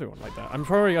played with everyone like that. I'm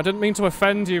sorry, I didn't mean to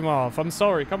offend you, Marv. I'm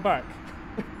sorry, come back.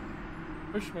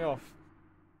 Push me off.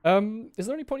 Is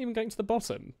there any point even getting to the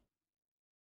bottom?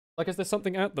 Like, is there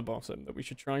something at the bottom that we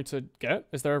should try to get?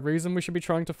 Is there a reason we should be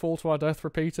trying to fall to our death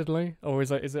repeatedly? Or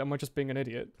am I just being an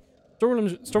idiot?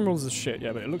 Stormrules is shit,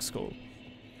 yeah, but it looks cool.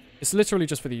 It's literally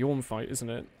just for the Yorm fight, isn't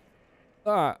it?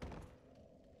 Ah.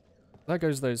 There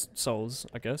goes those souls,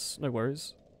 I guess. No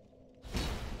worries.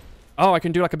 Oh, I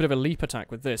can do like a bit of a leap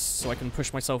attack with this, so I can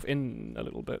push myself in a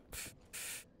little bit.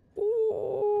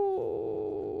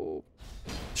 Ooh.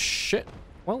 Shit.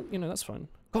 Well, you know, that's fine.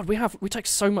 God, we take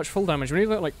so much full damage. We need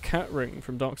that, like, cat ring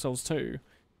from Dark Souls 2.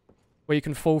 Where you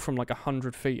can fall from, like,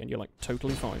 100 feet and you're, like,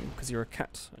 totally fine. Because you're a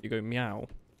cat. And you go, meow.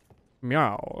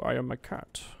 Meow, I am a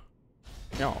cat.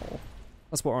 Meow.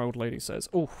 That's what our old lady says.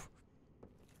 Oh.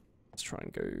 Let's try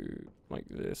and go like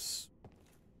this.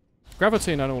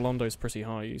 Gravity in Anor Londo is pretty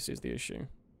high, you see, is the issue.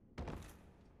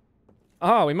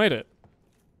 Ah, we made it.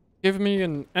 Give me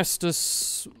an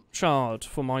Estus shard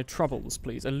for my troubles,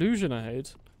 please. Illusion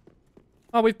ahead.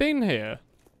 Oh, we've been here.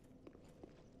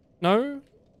 No?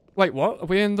 Wait, what? Are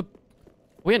we in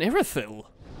Irithyll?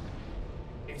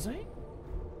 Is it?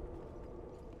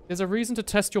 There's a reason to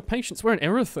test your patience. We're in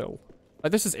Irithyll.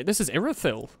 Like, this is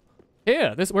Irithyll.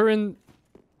 Here, we're in...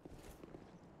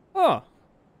 Ah.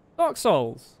 Dark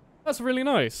Souls. That's really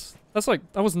nice. That's like,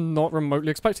 I was not remotely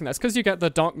expecting that. It's because you get the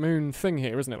Dark Moon thing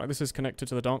here, isn't it? Like, this is connected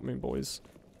to the Dark Moon boys.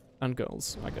 And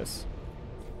girls, I guess.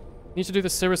 Need to do the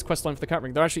Cirrus questline for the cat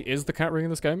ring. There actually is the cat ring in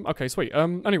this game. Okay, sweet.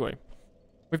 Anyway.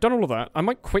 We've done all of that. I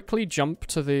might quickly jump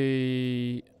to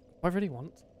the... I really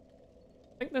want...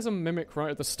 I think there's a mimic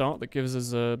right at the start that gives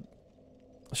us a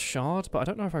shard, but I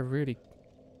don't know if I really...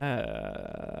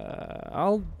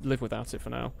 I'll live without it for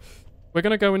now. We're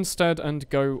going to go instead and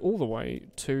go all the way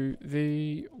to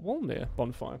the Wolnir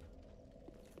bonfire.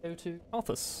 Go to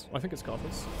Karthus. I think it's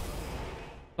Karthus.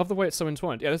 Love the way it's so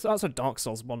entwined. Yeah, that's a Dark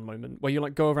Souls 1 moment, where you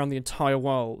like go around the entire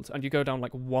world, and you go down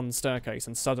like one staircase,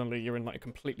 and suddenly you're in like a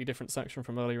completely different section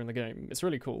from earlier in the game. It's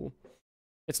really cool.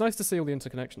 It's nice to see all the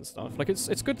interconnection stuff. Like,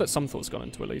 it's good that some thought's gone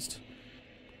into, at least.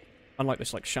 Unlike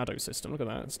this like shadow system. Look at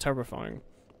that. It's terrifying.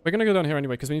 We're going to go down here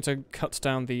anyway, because we need to cut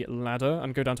down the ladder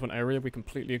and go down to an area we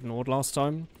completely ignored last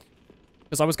time.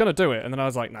 Because I was going to do it, and then I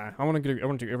was like, nah, I want to do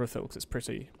Irithyll, because it's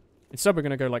pretty. Instead, we're going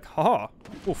to go like, haha,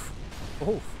 oof,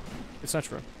 oof,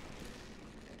 etc.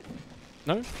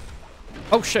 No?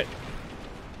 Oh, shit.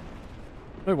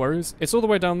 No worries. It's all the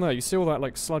way down there. You see all that,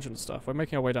 like, sludge and stuff. We're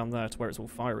making our way down there to where it's all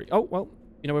fiery. Oh, well,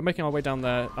 you know, we're making our way down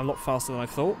there a lot faster than I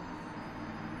thought.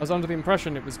 I was under the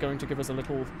impression it was going to give us a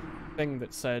little thing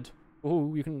that said,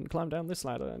 oh, you can climb down this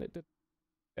ladder, and it did.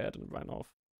 Scared and ran off.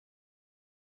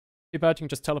 Too bad you can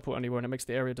just teleport anywhere, and it makes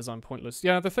the area design pointless.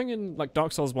 Yeah, the thing in like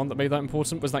Dark Souls 1 that made that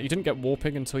important was that you didn't get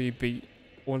warping until you beat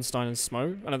Ornstein and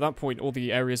Smo, and at that point, all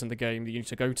the areas in the game that you need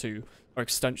to go to are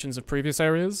extensions of previous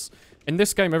areas. In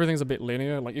this game, everything's a bit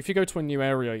linear. Like, if you go to a new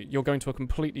area, you're going to a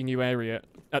completely new area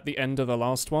at the end of the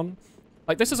last one.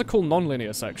 Like, this is a cool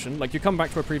non-linear section. Like, you come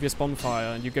back to a previous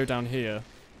bonfire, and you go down here.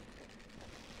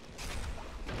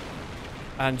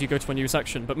 and you go to a new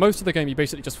section. But most of the game, you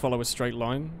basically just follow a straight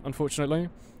line, unfortunately.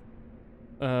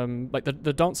 Like,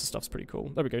 the dancer stuff's pretty cool.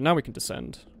 There we go. Now we can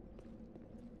descend.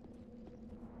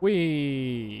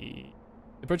 Whee!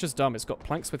 The bridge is dumb. It's got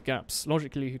planks with gaps.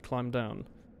 Logically, you could climb down.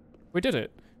 We did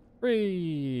it.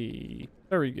 Whee!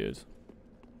 Very good.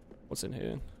 What's in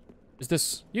here? Is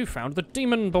this... You found the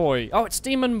Demon Boy! Oh, it's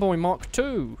Demon Boy Mark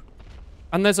II!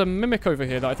 And there's a Mimic over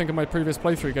here that I think in my previous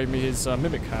playthrough gave me his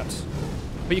Mimic hat.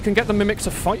 But you can get the Mimic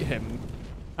to fight him.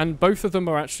 And both of them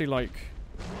are actually like...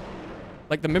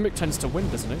 Like, the Mimic tends to win,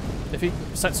 doesn't it? If he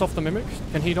sets off the Mimic,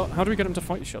 can he not... How do we get them to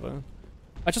fight each other?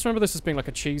 I just remember this as being like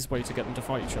a cheese way to get them to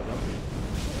fight each other.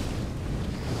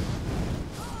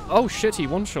 Oh shit, he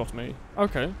one-shot me.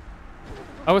 Okay.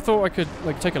 Oh, I thought I could,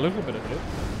 like, take a little bit of it.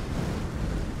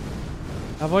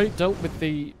 Have I dealt with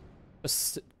the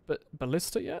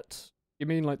ballista yet? You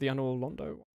mean like the Annual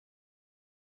Londo?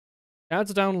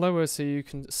 Ads down lower so you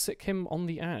can sick him on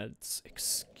the ads.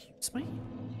 Excuse me?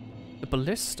 The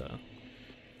ballista?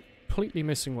 Completely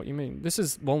missing what you mean. This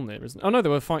is Wolnir, isn't it? Oh no, they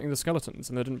were fighting the skeletons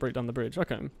and they didn't break down the bridge.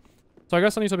 Okay. So I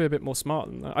guess I need to be a bit more smart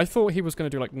than that. I thought he was going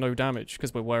to do like no damage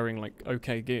because we're wearing like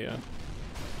okay gear.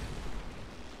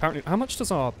 Apparently, how much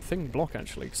does our thing block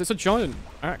actually? Because it's a giant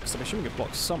axe. I'm assuming it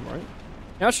blocks some, right?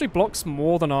 It actually blocks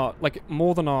more than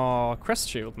our crest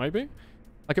shield, maybe?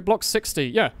 Like it blocks 60.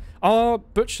 Yeah, our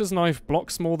butcher's knife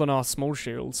blocks more than our small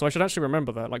shield, so I should actually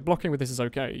remember that. Like blocking with this is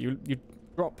okay. You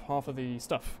drop half of the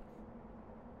stuff.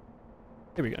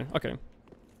 Here we go. Okay.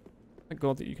 Thank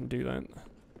God that you can do that.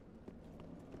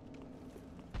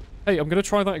 Hey, I'm gonna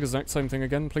try that exact same thing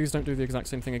again. Please don't do the exact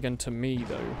same thing again to me,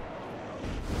 though.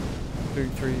 2,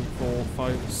 3, 4,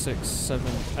 5, 6,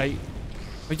 7, 8.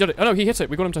 He did it. Oh no, he hit it.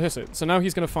 We got him to hit it. So now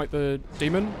he's gonna fight the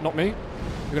demon, not me.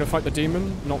 You're gonna fight the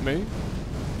demon, not me.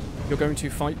 You're going to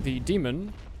fight the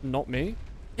demon, not me.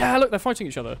 Yeah, look, they're fighting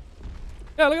each other.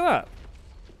 Yeah, look at that.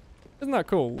 Isn't that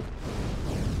cool?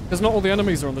 Because not all the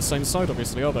enemies are on the same side,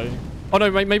 obviously, are they? Oh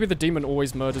no, maybe the demon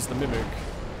always murders the mimic.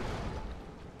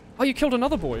 Oh, you killed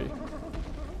another boy. Are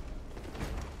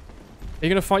you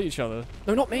gonna fight each other?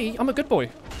 No, not me. I'm a good boy.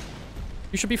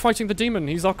 You should be fighting the demon.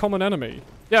 He's our common enemy.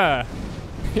 Yeah.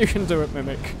 You can do it,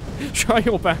 Mimic. Try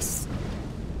your best.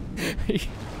 He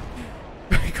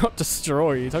got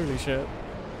destroyed. Holy shit. Can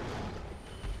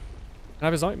I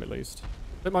have his item at least?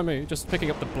 Don't mind me. Just picking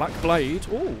up the Black Blade.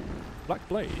 Ooh. Black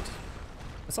Blade.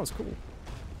 That sounds cool.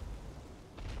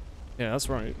 Yeah, that's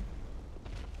right.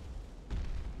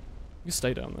 You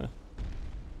stay down there.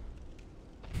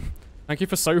 Thank you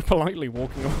for so politely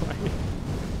walking away.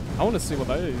 I want to see what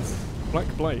that is. Black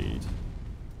Blade.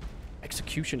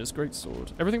 Executioner's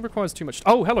Greatsword. Everything requires too much...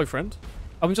 Oh, hello, friend.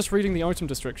 I'm just reading the item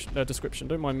description.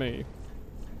 Don't mind me.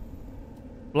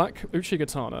 Black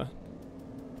Uchigatana.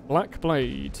 Black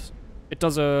Blade. It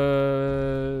does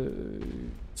a...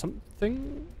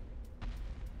 something?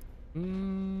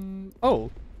 Oh.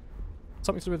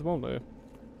 Something to do with Wolnir.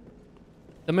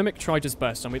 The Mimic tried his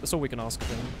best, and that's all we can ask of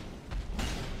him.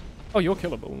 Oh, you're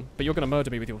killable, but you're going to murder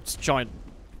me with your giant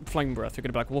flame breath. You're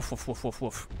going to be like, woof, woof, woof, woof,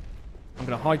 woof. I'm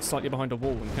going to hide slightly behind a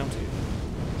wall and counter you.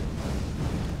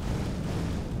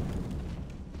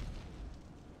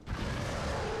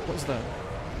 What's that?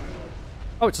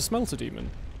 Oh, it's a smelter demon.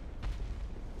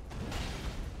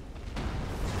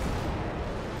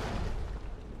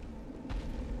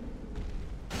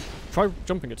 Try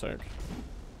jumping attack.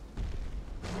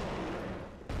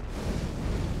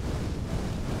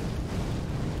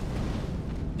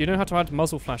 Do you know how to add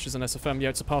muzzle flashes in SFM? Yeah,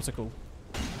 it's a particle.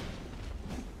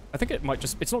 I think it might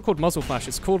just... It's not called muzzle flash,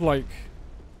 it's called like...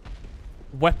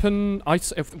 weapon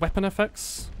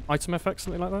effects? Item effects,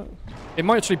 something like that? It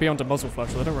might actually be under muzzle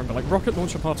flash, I don't remember. Like rocket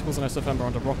launcher particles in SFM are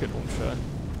under rocket launcher.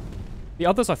 The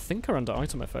others I think are under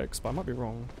item effects, but I might be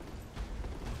wrong.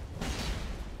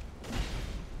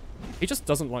 He just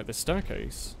doesn't like this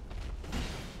staircase.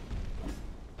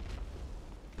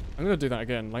 I'm gonna do that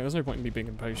again. Like, there's no point in me being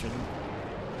impatient.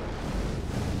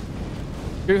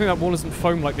 Do you think that wall isn't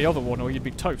foam like the other one, or you'd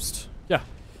be toast? Yeah.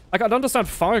 Like, I'd understand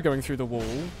fire going through the wall,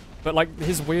 but, like,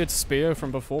 his weird spear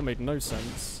from before made no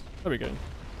sense. There we go.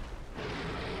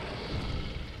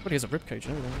 But he has a ribcage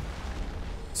and everything.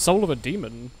 Soul of a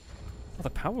demon. Oh, they're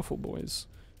powerful boys.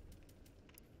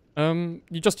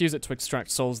 You just use it to extract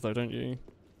souls, though, don't you?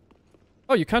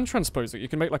 Oh, you can transpose it. You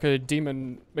can make, like, a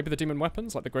demon... Maybe the demon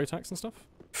weapons, like the Great Axe and stuff?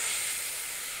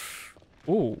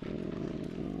 Ooh.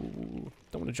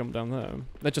 Don't want to jump down there.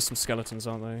 They're just some skeletons,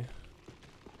 aren't they?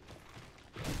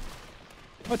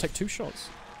 I take 2 shots.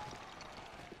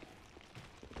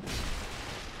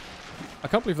 I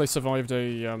can't believe they survived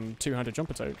a two-handed jump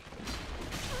attack.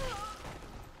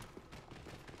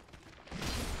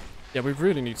 Yeah, we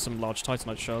really need some large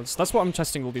Titanite shards. That's what I'm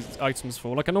testing all these items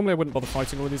for. Like, normally I wouldn't bother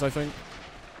fighting all of these, I think.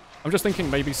 I'm just thinking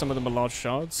maybe some of them are large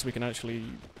shards, so we can actually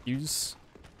use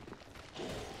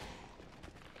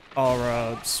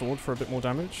our sword for a bit more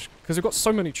damage. Because we've got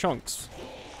so many chunks.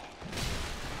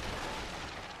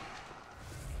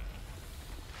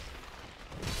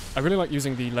 I really like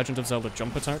using the Legend of Zelda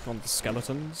jump attack on the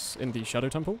skeletons in the Shadow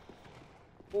Temple.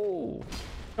 Oh,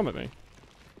 come at me.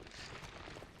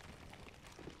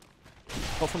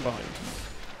 Not from behind.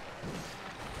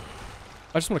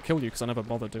 I just want to kill you because I never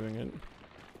bother doing it.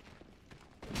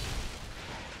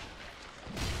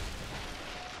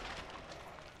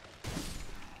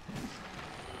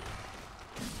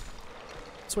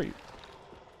 Sweet.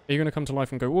 Are you going to come to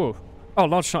life and go, whoa? Oh,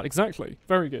 large shot, exactly.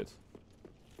 Very good.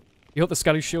 You thought the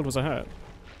Skelly shield was a hat?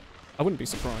 I wouldn't be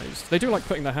surprised. They do like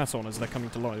putting their hat on as they're coming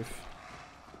to life.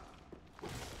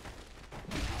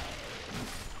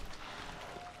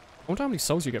 I wonder how many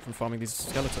souls you get from farming these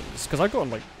skeletons. Because I got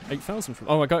like 8,000 from...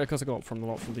 Oh, I got it because I got from a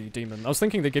lot from the demon. I was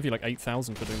thinking they give you like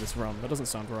 8,000 for doing this run. That doesn't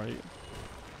sound right.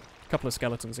 A couple of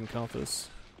skeletons in Carthus.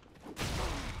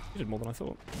 You did more than I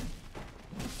thought.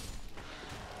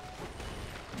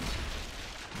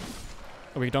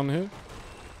 Are we done here?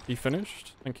 You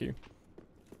finished? Thank you.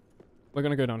 We're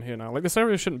gonna go down here now. Like, this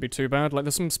area shouldn't be too bad. Like,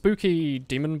 there's some spooky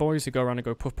demon boys who go around and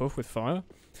go puff puff with fire.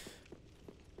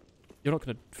 You're not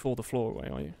gonna fall the floor away,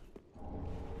 are you?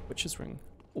 Witch's Ring.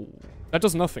 Ooh. That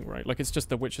does nothing, right? Like, it's just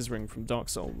the Witch's Ring from Dark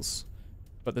Souls.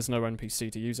 But there's no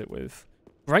NPC to use it with.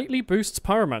 Greatly boosts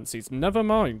pyromancies. Never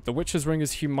mind. The Witch's Ring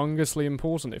is humongously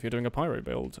important if you're doing a pyro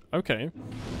build. Okay.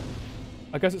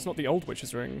 I guess it's not the old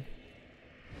Witch's Ring.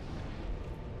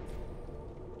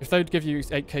 If they'd give you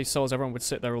 8k souls, everyone would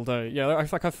sit there all day. Yeah, I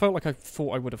felt like I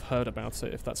thought I would have heard about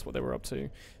it if that's what they were up to.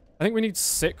 I think we need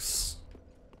 6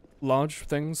 large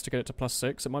things to get it to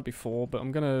 +6. It might be 4, but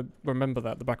I'm gonna remember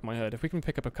that at the back of my head. If we can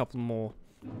pick up a couple more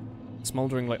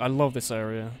smoldering, like, I love this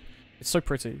area. It's so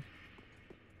pretty.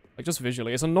 Like, just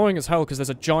visually. It's annoying as hell because there's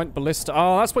a giant ballista.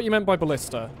 Oh, that's what you meant by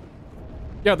ballista.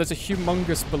 Yeah, there's a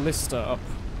humongous ballista up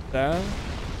there.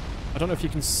 I don't know if you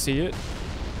can see it,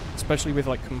 especially with,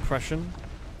 like, compression.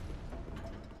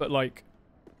 But, like,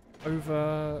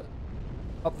 over...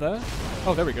 up there?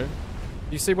 Oh, there we go.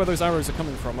 You see where those arrows are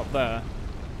coming from? Up there.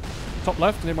 Top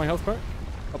left, near my health pack.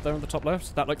 Up there on the top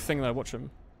left. That, like, thing there. Watch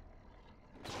him.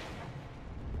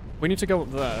 We need to go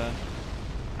up there.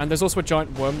 And there's also a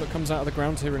giant worm that comes out of the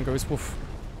ground here and goes woof.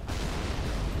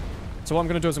 So what I'm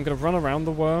going to do is I'm going to run around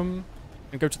the worm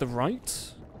and go to the right.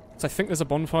 So I think there's a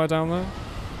bonfire down there.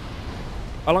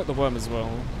 I like the worm as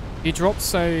well. He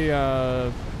drops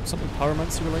a... something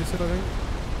pyromancy related, I think.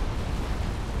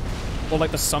 Or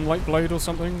like the sunlight blade or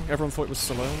something. Everyone thought it was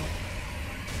Soleil.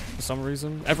 For some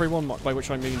reason. Everyone, by which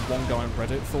I mean one guy on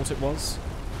Reddit, thought it was.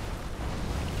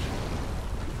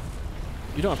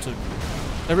 You don't have to...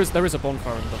 There is a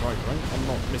bonfire on the right, right? I'm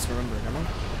not misremembering, am I?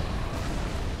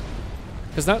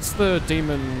 Because that's the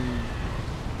Demon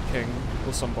King,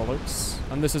 or some bollocks.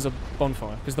 And this is a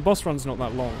bonfire. Because the boss run's not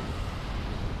that long.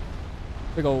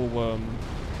 Big ol' worm.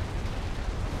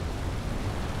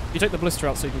 You take the blister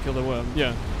out so you can kill the worm.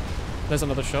 Yeah. There's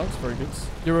another shard. Very good.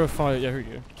 You're a fire. Yeah, here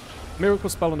you go. Miracle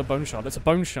spell and a bone shard. It's a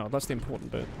bone shard. That's the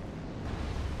important bit.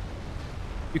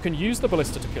 You can use the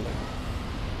ballista to kill it.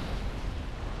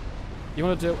 You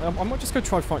want to do... I might just go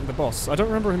try fighting the boss. I don't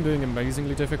remember him being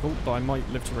amazingly difficult, but I might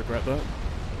live to regret that.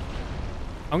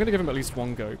 I'm going to give him at least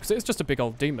one go, because it's just a big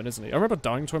old demon, isn't he? I remember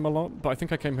dying to him a lot, but I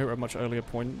think I came here at a much earlier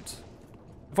point.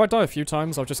 If I die a few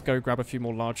times, I'll just go grab a few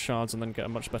more large shards and then get a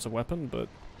much better weapon, but...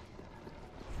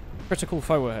 Critical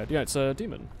foe ahead. Yeah, it's a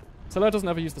demon. Soleil doesn't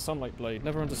ever use the sunlight blade.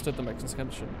 Never understood the mech's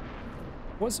intention.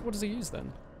 What does he use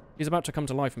then? He's about to come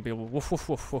to life and be all woof woof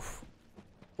woof woof.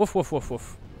 Woof woof woof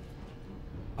woof.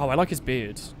 Oh, I like his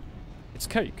beard. It's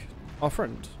Cake, our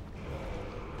friend.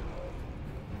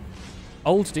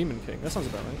 Old Demon King. That sounds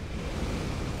about right.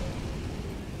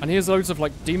 And he has loads of,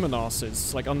 like, demon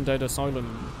asses. Like, undead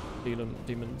asylum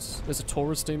demons. There's a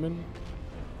Taurus demon.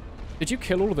 Did you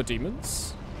kill all of the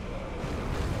demons?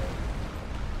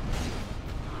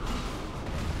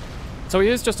 So he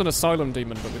is just an asylum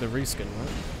demon, but with a reskin, right?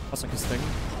 That's like his thing.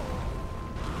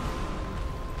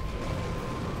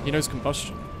 He knows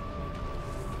combustion.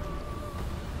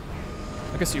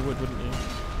 I guess you would, wouldn't you?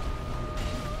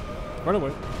 Run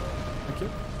away. Thank you.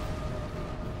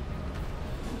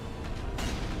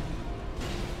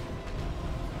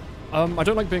 I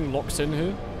don't like being locked in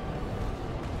here.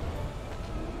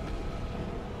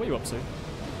 What are you up to?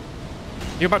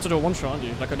 You're about to do a one-shot, aren't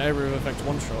you? Like an area effect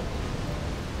one-shot.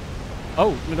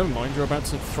 Oh, no, never mind. You're about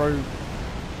to throw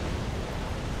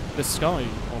this sky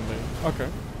on me. Okay.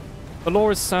 The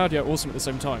lore is sad yet awesome at the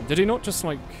same time. Did he not just,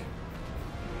 like,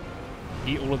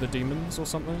 eat all of the demons or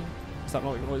something? Is that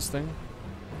not his thing?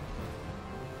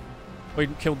 Or he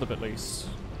killed them at least.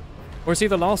 Or is he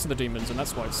the last of the demons and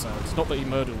that's why it's sad? It's not that he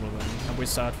murdered all of them and we're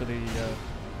sad for the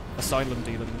asylum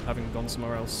demon having gone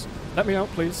somewhere else. Let me out,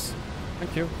 please.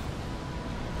 Thank you.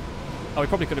 Oh, we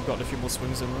probably could have gotten a few more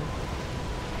swings in there.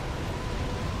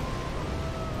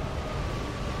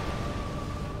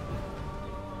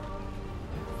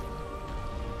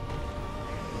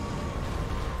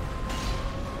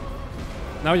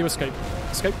 Now you escape.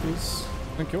 Escape, please.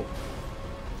 Thank you.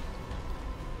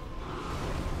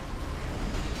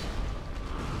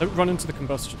 Don't run into the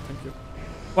combustion, thank you.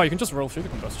 Wow, you can just roll through the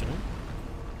combustion, eh?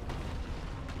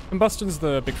 Combustion's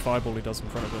the big fireball he does in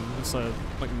front of him. It's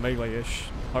like melee-ish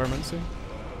pyromancy.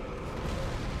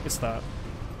 It's that.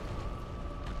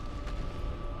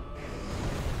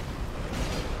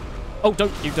 Oh,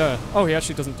 don't you dare. Oh, he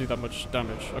actually doesn't do that much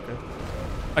damage. Okay.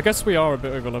 I guess we are a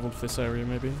bit over-leveled for this area,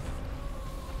 maybe.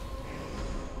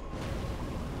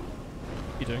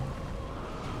 What are you doing?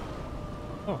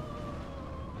 Oh.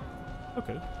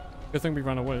 Okay. Good thing we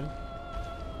ran away.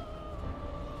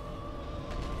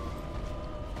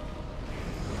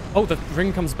 Oh, the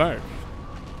ring comes back.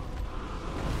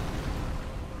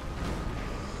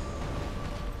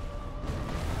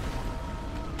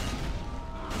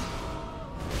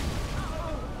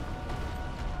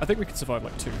 I think we could survive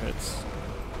like 2 hits.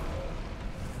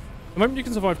 The moment you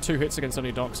can survive 2 hits against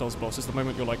any Dark Souls boss is the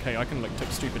moment you're like, hey, I can like take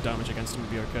stupid damage against him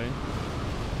and be okay.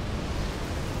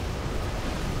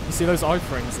 You see those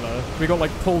iframes there? We got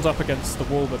like pulled up against the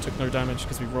wall but took no damage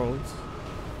because we rolled.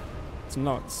 It's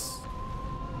nuts.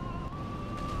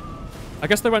 I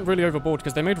guess they went really overboard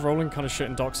because they made rolling kind of shit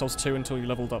in Dark Souls 2 until you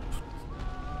leveled up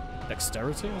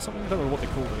dexterity or something? I don't know what they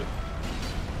called it.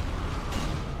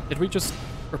 Did we just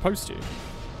repose to you?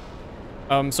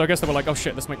 So I guess they were like, oh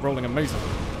shit, let's make rolling amazing.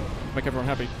 Make everyone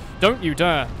happy. Don't you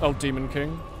dare, old Demon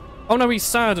King. Oh no, he's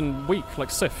sad and weak, like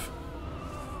Sif.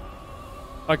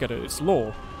 I get it, it's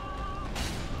law.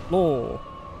 Law.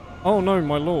 Oh no,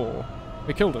 my law.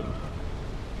 We killed him.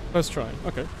 First try,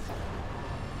 okay.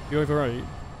 You overate.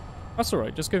 That's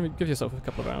alright, just give yourself a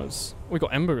couple of hours. We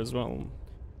got Ember as well.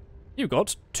 You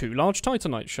got 2 large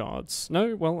Titanite shards.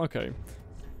 No? Well, okay.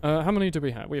 How many do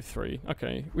we have? We have 3.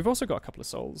 Okay. We've also got a couple of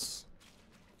souls.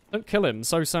 Don't kill him,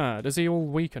 so sad. Is he all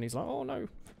weak? And he's like, oh no.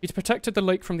 He's protected the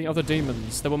lake from the other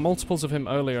demons. There were multiples of him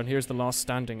earlier, and here's the last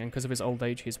standing, and because of his old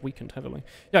age, he's weakened heavily.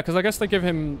 Yeah, because I guess they give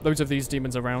him loads of these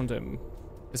demons around him,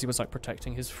 because he was, like,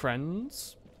 protecting his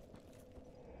friends.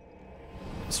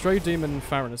 The Stray Demon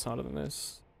Farron is harder than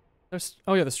this.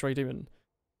 Oh yeah, the Stray Demon.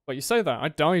 Wait, you say that? I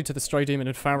died to the Stray Demon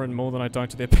and Farron more than I died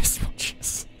to the Abyss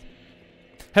Watchers.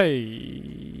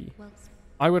 Hey.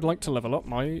 I would like to level up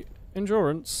my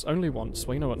endurance. Only once.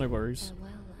 Well, you know what, no worries.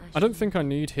 I don't think I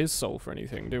need his soul for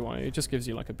anything, do I? It just gives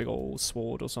you like a big old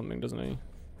sword or something, doesn't he?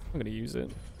 I'm gonna use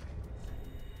it.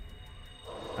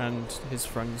 And his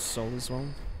friend's soul as well.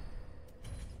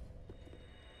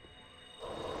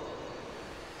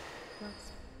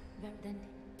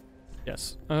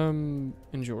 Yes.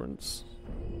 Endurance.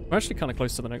 We're actually kind of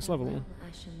close to the next level.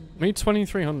 We need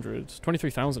 2300.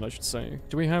 23,000, I should say.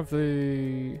 Do we have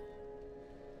the...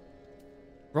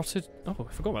 Rotted... Oh,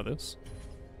 I forgot about this.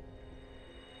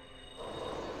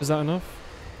 Is that enough?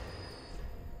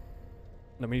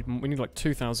 No, we need like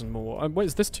 2,000 more. Wait,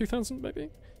 is this 2,000 maybe?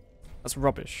 That's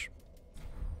rubbish.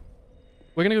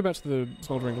 We're gonna go back to the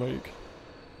Smoldering Lake.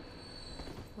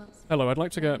 Hello, I'd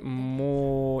like to get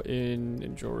more in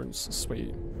endurance.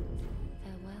 Sweet.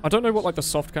 I don't know what like the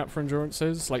soft cap for endurance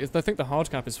is. Like, I think the hard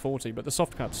cap is 40, but the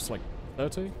soft cap's like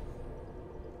 30.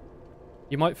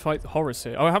 You might fight Horus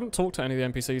here. Oh, I haven't talked to any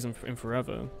of the NPCs in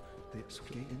forever.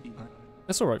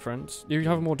 That's alright, friends. You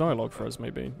have more dialogue for us,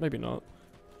 maybe. Maybe not.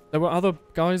 There were other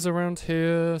guys around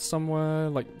here somewhere,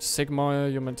 like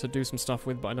Sigmire you're meant to do some stuff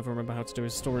with, but I never remember how to do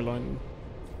his storyline.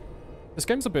 This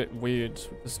game's a bit weird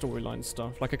with the storyline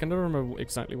stuff. Like, I can never remember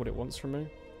exactly what it wants from me.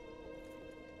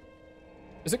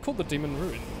 Is it called the Demon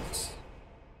Ruins?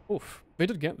 Oof. They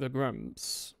did get the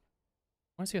Grumps.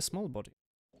 Why is he a small body?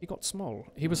 He got small.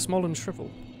 He was small and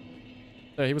shriveled.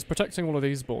 Yeah, he was protecting all of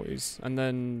these boys, and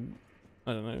then...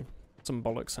 I don't know. Some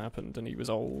bollocks happened, and he was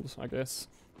old, I guess.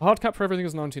 The hard cap for everything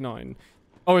is 99.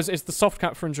 Oh, is the soft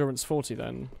cap for endurance 40,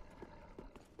 then?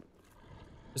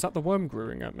 Is that the worm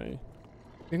grewing at me?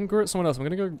 You can grew at someone else. I'm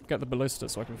gonna go get the ballista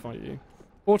so I can fight you.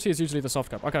 40 is usually the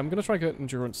soft cap. Okay, I'm gonna try to get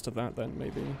endurance to that then,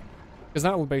 maybe. Because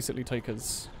that will basically take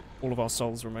us all of our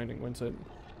souls remaining, won't it?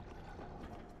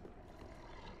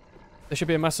 There should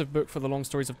be a massive book for the long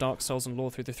stories of Dark Souls and lore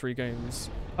through the 3 games.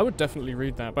 I would definitely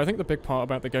read that, but I think the big part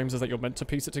about the games is that you're meant to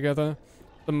piece it together.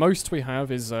 The most we have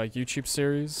is a YouTube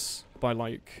series by,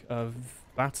 like,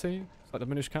 Vati, like the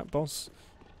Minish Cap boss.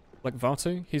 Like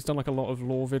Vati, he's done like a lot of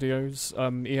lore videos.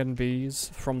 ENB's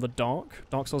from the Dark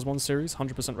Souls 1 series,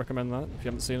 100% recommend that if you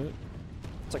haven't seen it.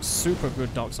 It's like super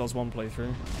good Dark Souls 1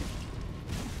 playthrough.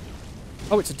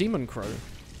 Oh, it's a demon crow.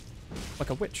 Like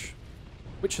a witch.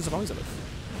 Witches of Izalith.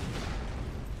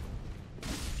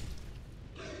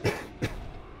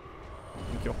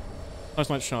 Thank you. Nice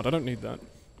Knight Shard, I don't need that.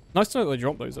 Nice to know that they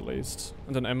drop those at least.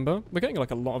 And an Ember. We're getting like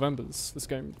a lot of Embers this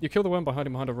game. You kill the worm by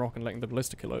hiding behind a rock and letting the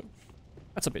ballista kill it.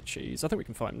 That's a bit cheese. I think we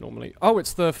can fight them normally. Oh,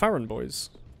 it's the Farron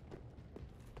boys.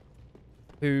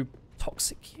 Who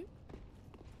toxic you?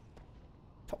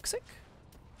 Toxic?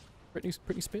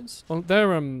 Britney Spears? Well,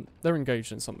 they're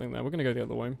engaged in something there. We're gonna go the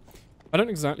other way. I don't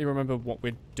exactly remember what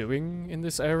we're doing in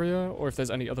this area, or if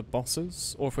there's any other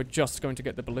bosses, or if we're just going to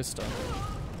get the ballista.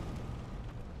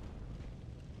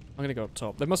 I'm gonna go up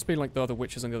top. There must be like the other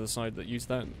witches on the other side that use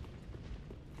that.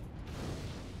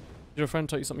 Did your friend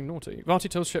tell you something naughty? Vati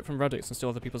tells shit from Reddit and steal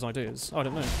other people's ideas. Oh, I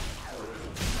don't know.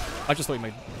 I just thought he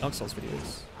made Dark Souls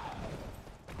videos.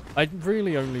 I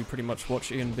really only pretty much watch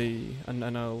ENB and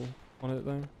NL on it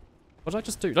though. What did I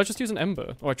just do? Did I just use an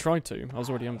Ember? Oh, I tried to. I was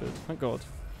already embered. Thank God.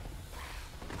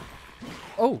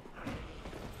 Oh!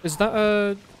 Is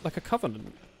that like a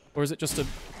covenant? Or is it just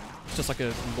like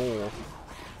a lore?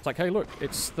 It's like, hey look,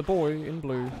 it's the boy in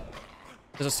blue.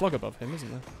 There's a slug above him, isn't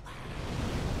there?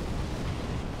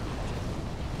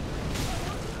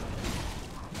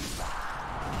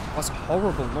 That's a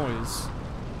horrible noise.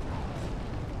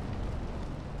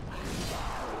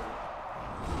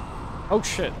 Oh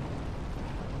shit.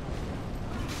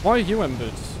 Why are you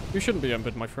embered? You shouldn't be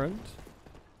embered, my friend.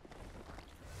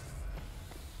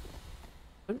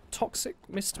 Don't toxic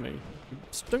mist me.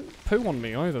 Don't poo on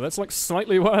me either. That's like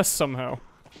slightly worse somehow.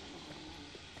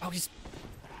 Oh, he's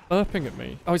burping at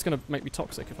me. Oh, he's gonna make me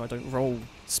toxic if I don't roll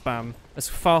spam as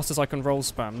fast as I can roll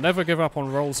spam. Never give up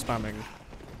on roll spamming.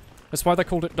 That's why they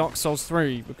called it Dark Souls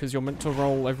 3, because you're meant to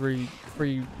roll every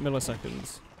 3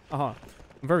 milliseconds. Aha.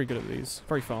 I'm very good at these.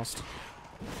 Very fast.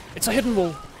 It's a hidden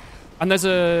wall! And there's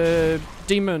a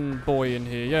demon boy in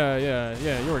here. Yeah,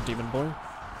 you're a demon boy.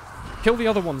 Kill the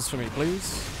other ones for me, please.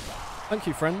 Thank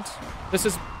you, friend. This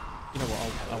is... You know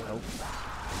what, I'll help.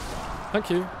 Thank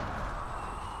you.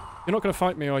 You're not gonna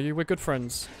fight me, are you? We're good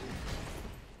friends.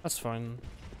 That's fine.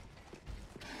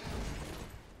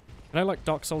 Can I like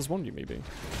Dark Souls 1 you, maybe?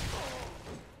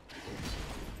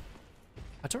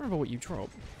 I don't remember what you drop.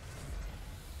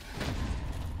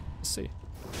 Let's see.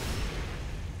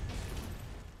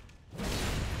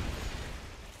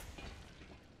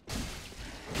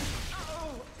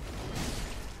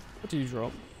 What do you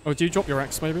drop? Oh, do you drop your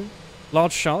axe, maybe?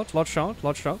 Large shard, large shard,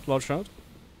 large shard, large shard?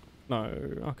 No,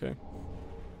 okay.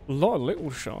 A lot of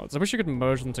little shards. I wish you could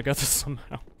merge them together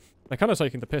somehow. They're kind of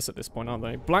taking the piss at this point, aren't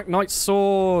they? Black Knight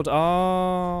Sword!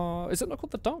 Ah, is it not called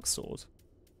the Dark Sword?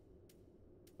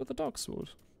 What the Dark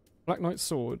Sword? Black Knight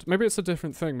Sword. Maybe it's a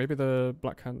different thing. Maybe the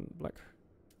Black Knight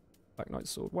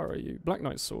Sword. Where are you? Black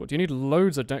Knight Sword. You need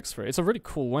loads of dex for it. It's a really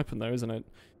cool weapon though, isn't it?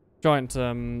 Giant,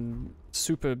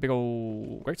 super big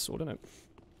ol' greatsword, isn't it?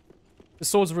 The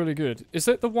sword's really good. Is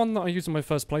it the one that I used in my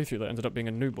first playthrough that ended up being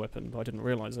a noob weapon, but I didn't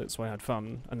realise it, so I had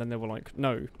fun, and then they were like,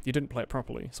 no, you didn't play it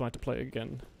properly, so I had to play it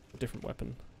again. A different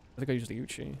weapon. I think I used the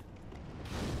Uchi.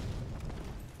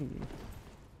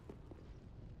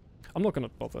 I'm not gonna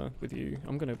bother with you.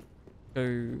 I'm gonna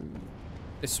go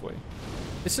this way.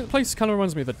 This place kind of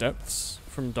reminds me of the Depths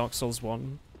from Dark Souls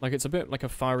 1. Like, it's a bit like a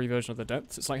fiery version of the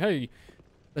Depths. It's like, hey,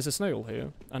 there's a snail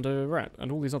here, and a rat,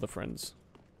 and all these other friends.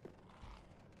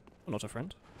 Well, not a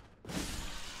friend.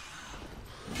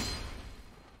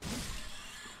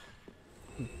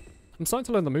 I'm starting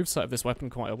to learn the moveset of this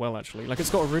weapon quite well, actually. Like, it's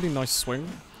got a really nice swing.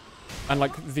 And,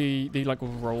 like, the like,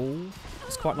 roll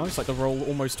is quite nice. Like, the roll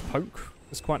almost poke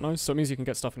is quite nice. So it means you can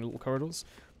get stuff in little corridors.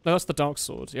 No, that's the Dark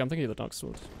Sword. Yeah, I'm thinking of the Dark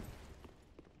Sword.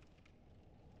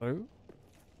 Oh?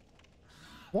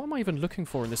 What am I even looking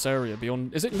for in this area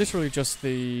beyond... Is it literally just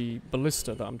the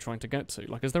ballista that I'm trying to get to?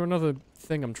 Like, is there another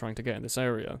thing I'm trying to get in this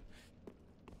area?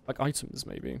 Like, items,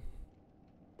 maybe?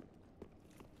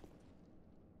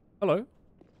 Hello?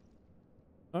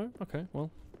 Oh, okay,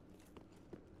 well.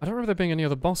 I don't remember there being any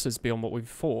other bosses beyond what we've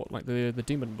fought. Like, the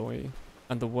demon boy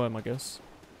and the worm, I guess.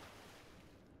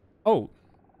 Oh.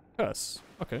 Curse.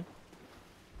 Okay.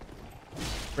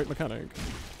 Great mechanic.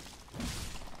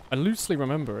 I loosely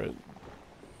remember it.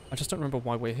 I just don't remember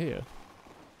why we're here.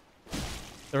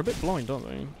 They're a bit blind, aren't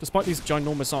they? Despite these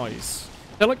ginormous eyes.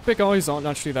 They're like big eyes aren't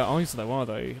actually their eyes though, are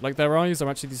they? Like their eyes are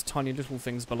actually these tiny little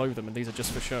things below them and these are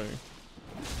just for show.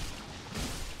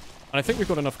 And I think we've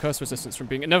got enough curse resistance from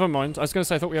being... Never mind, I was going to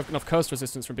say I thought we have enough curse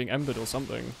resistance from being embered or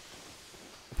something.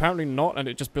 Apparently not, and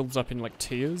it just builds up in like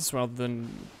tiers rather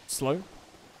than slow.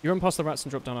 You run past the rats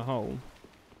and drop down a hole.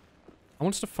 I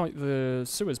wanted to fight the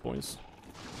sewers, boys.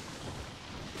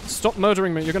 Stop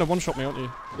murdering me, you're going to one-shot me, aren't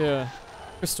you? Yeah.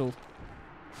 Crystal.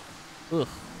 Ugh.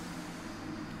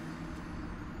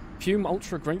 Fume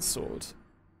Ultra Greatsword.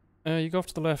 You go off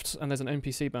to the left and there's an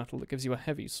NPC battle that gives you a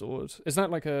heavy sword. Is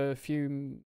that like a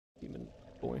Fume... Human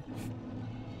boy.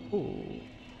 Ooh.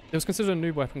 It was considered a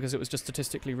noob weapon because it was just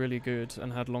statistically really good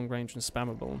and had long range and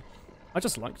spammable. I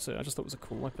just liked it. I just thought it was a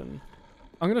cool weapon.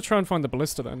 I'm going to try and find the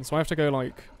ballista then, so I have to go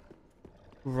like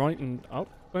right and up,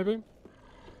 maybe?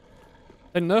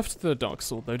 They nerfed the dark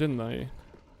sword though, didn't they?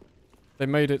 They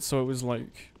made it so it was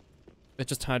like... It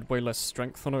just had way less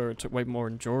strength on it, or it took way more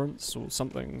endurance or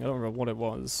something. I don't remember what it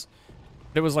was.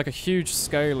 It was like a huge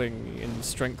scaling in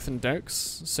strength and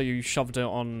dex, so you shoved it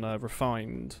on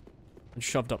refined and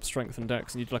shoved up strength and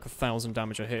dex, and you did like 1,000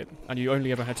 damage a hit, and you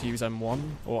only ever had to use M1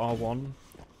 or R1. You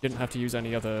didn't have to use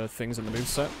any other things in the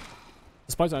moveset,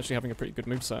 despite actually having a pretty good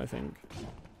moveset, I think.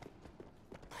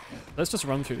 Let's just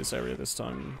run through this area this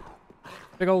time.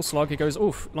 Big old slug, he goes,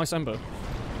 oof, nice ember.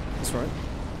 That's right.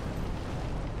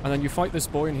 And then you fight this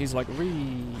boy, and he's like,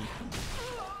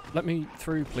 let me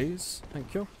through, please.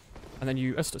 Thank you. And then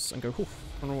you Estus and go, whew,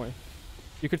 run away.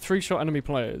 You could 3-shot enemy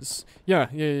players.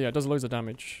 Yeah, it does loads of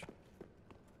damage.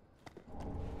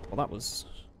 Well, that was...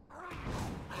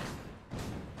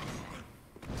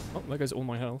 Oh, there goes all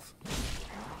my health.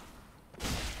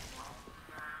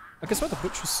 I guess why the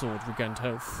Butcher's Sword regained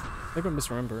health. Maybe I'm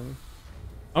misremembering.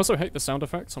 I also hate the sound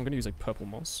effect, so I'm going to use a purple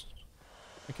moss.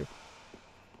 Thank you.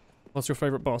 What's your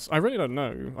favourite boss? I really don't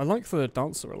know. I like the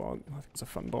Dancer a lot. I think it's a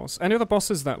fun boss. Any other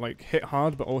bosses that like hit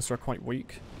hard but also are quite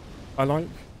weak, I like.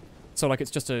 So like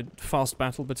it's just a fast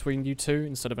battle between you two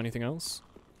instead of anything else.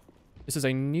 This is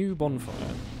a new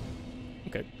bonfire.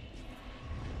 Okay.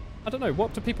 I don't know,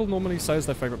 what do people normally say is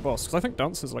their favourite boss? Because I think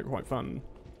Dancer's like quite fun.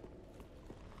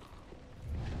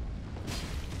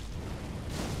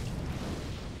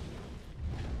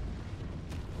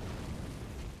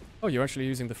 Oh, you're actually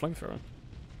using the flamethrower.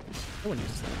 No one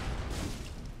uses that.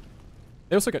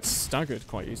 They also get staggered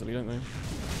quite easily, don't they?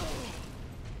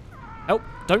 Help!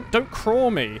 Don't craw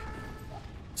me!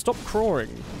 Stop crawling.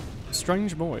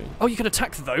 Strange boy. Oh, you can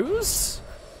attack those?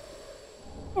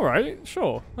 Alright,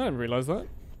 sure. I didn't realise that.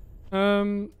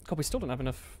 God, we still don't have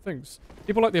enough things.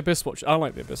 People like the Abyss Watch. I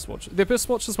like the Abyss Watch. The Abyss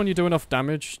Watch is when you do enough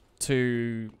damage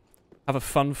to have a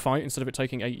fun fight instead of it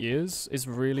taking 8 years is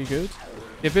really good.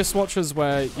 The Abyss Watchers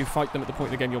where you fight them at the point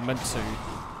in the game you're meant to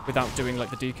without doing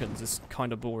like the deacons is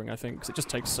kind of boring, I think, because it just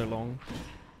takes so long.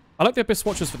 I like the Abyss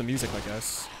Watchers for the music, I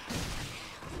guess.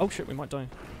 Oh shit, we might die.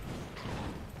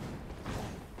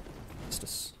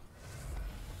 Estus.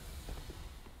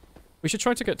 We should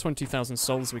try to get 20,000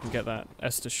 souls so we can get that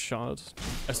Estus shard,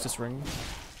 Estus ring.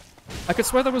 I could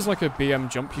swear there was like a BM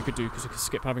jump you could do because you could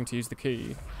skip having to use the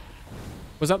key.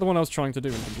 Was that the one I was trying to do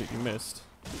and completely missed?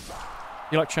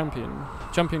 You like Champion?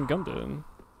 Champion Gundam?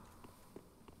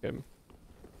 Okay.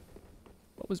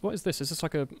 What is this? Is this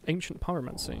like a ancient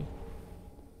pyromancy?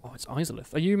 Oh, it's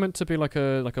Izalith. Are you meant to be like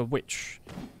a witch?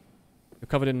 You're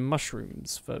covered in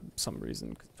mushrooms for some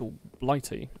reason. It's all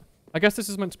blighty. I guess this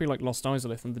is meant to be like Lost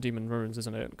Izalith and the Demon Ruins,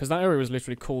 isn't it? Because that area was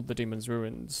literally called the Demon's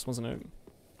Ruins, wasn't it?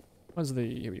 Where's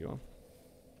the... Here we are.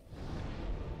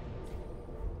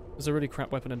 There's a really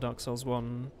crap weapon in Dark Souls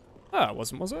 1. Ah, it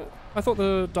wasn't, was it? I thought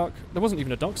the Dark... There wasn't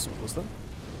even a Dark Sword, was there?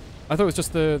 I thought it was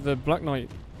just the Black Knight...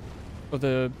 Or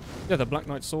the... Yeah, the Black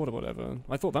Knight Sword or whatever.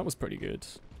 I thought that was pretty good.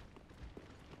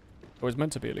 Or it was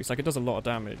meant to be, at least. Like, it does a lot of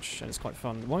damage, and it's quite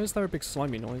fun. Why is there a big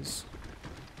slimy noise?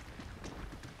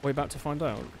 We're about to find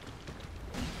out.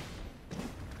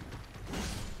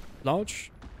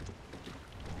 Large?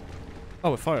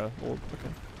 Oh, a fire. Or,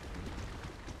 okay.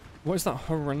 What is that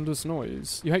horrendous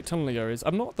noise? You hate tunnel areas.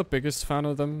 I'm not the biggest fan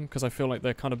of them, because I feel like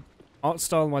they're kind of... Art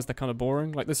style-wise, they're kind of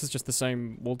boring. Like, this is just the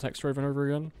same wall texture over and over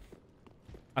again.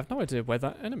 I have no idea where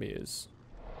that enemy is.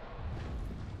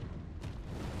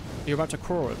 You're about to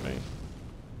crawl at me.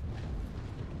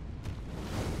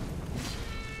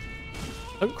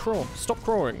 Don't crawl. Stop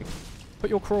crawling. Put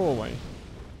your crawl away.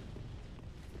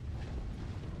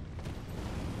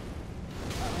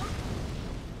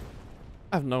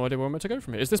 I have no idea where I'm meant to go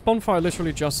from here. Is this bonfire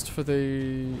literally just for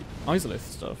the Izalith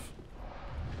stuff?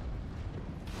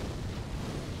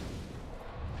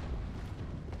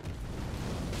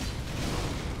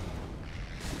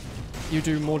 you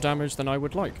do more damage than I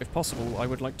would like. If possible, I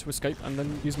would like to escape and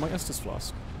then use my Estus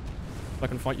Flask. I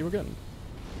can fight you again.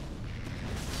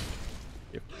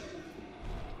 Yep.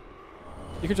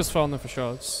 You can just farm them for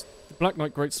shards. The Black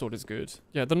Knight Greatsword is good.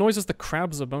 Yeah, the noise is the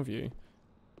crabs above you.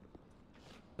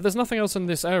 But there's nothing else in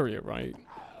this area, right?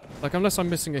 Like, unless I'm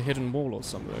missing a hidden wall or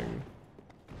something.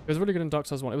 It was really good in Dark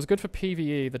Souls 1. It was good for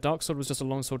PvE. The Dark Sword was just a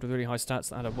longsword with really high stats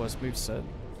that had a worse moveset.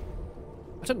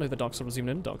 I didn't know the Dark Sword was even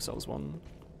in Dark Souls 1.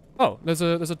 Oh, there's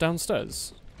a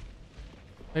downstairs.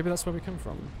 Maybe that's where we come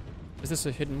from. Is this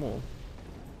a hidden wall?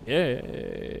 Yeah.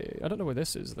 I don't know where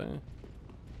this is, though.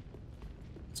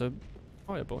 It's a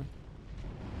fire boy.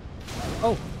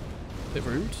 Oh! Bit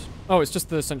rude. Oh, it's just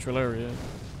the central area. Can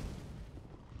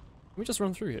we just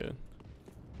run through here?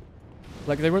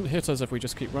 Like, they won't hit us if we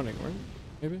just keep running, right?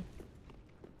 Maybe?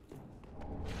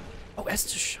 Oh,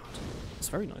 Estus Shard. That's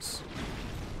very nice.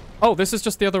 Oh, this is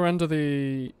just the other end of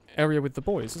the area with the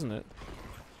boys, isn't it?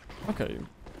 Okay.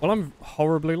 Well, I'm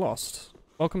horribly lost.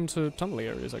 Welcome to tunnely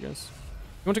areas, I guess.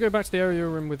 You want to go back to the area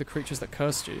you're in with the creatures that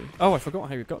cursed you? Oh, I forgot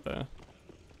how you got there.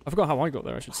 I forgot how I got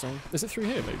there, I should say. Is it through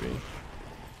here, maybe?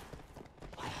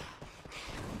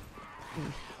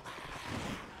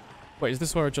 Wait, is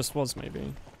this where I just was,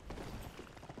 maybe?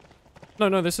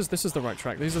 No, this is the right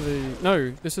track. These are the... No,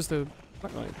 this is the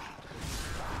Black Knight.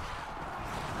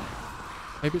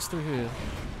 Maybe it's through here.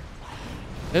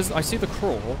 I see the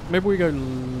crawl. Maybe we go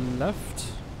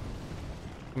left.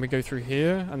 And we go through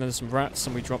here, and then there's some rats,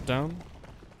 and we drop down.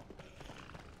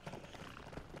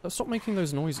 Stop making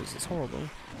those noises, it's horrible.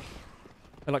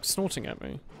 They're like snorting at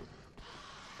me.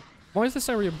 Why is this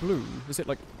area blue? Is it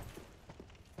like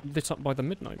lit up by the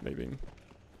midnight, maybe?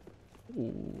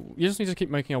 Ooh. You just need to keep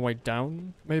making our way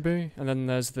down, maybe? And then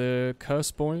there's the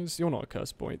curse boys. You're not a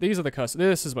curse boy. These are the curse.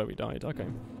 This is where we died. Okay.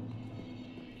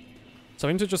 So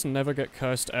I need to just never get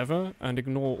cursed ever and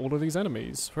ignore all of these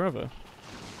enemies forever.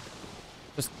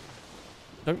 Just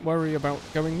don't worry about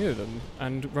going near them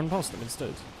and run past them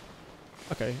instead.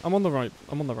 Okay, I'm on the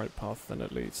right path then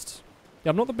at least.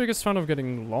 Yeah, I'm not the biggest fan of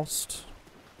getting lost.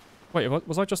 Wait,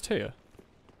 was I just here?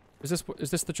 Is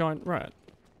this the giant rat?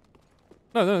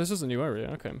 No, this is a new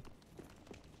area. Okay.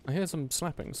 I hear some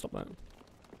slapping. Stop that.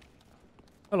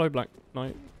 Hello, Black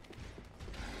Knight.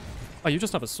 Oh, you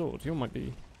just have a sword. You might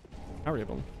be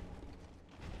carryable.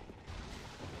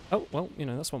 Oh, well, you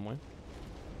know, that's one way.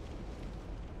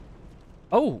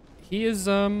 Oh, he is,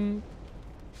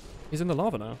 he's in the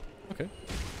lava now. Okay.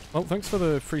 Well, thanks for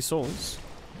the free swords.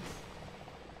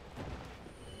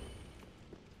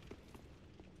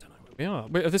 Don't know where we are.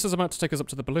 Wait, this is about to take us up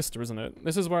to the ballista, isn't it?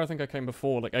 This is where I think I came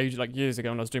before, like years ago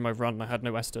when I was doing my run and I had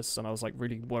no Estus and I was like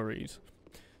really worried.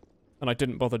 And I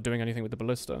didn't bother doing anything with the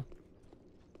ballista.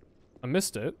 I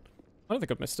missed it. I don't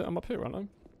think I've missed it. I'm up here, aren't I?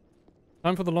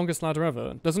 Time for the longest ladder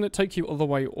ever. Doesn't it take you all the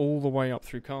way up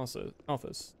through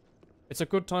Arthas? It's a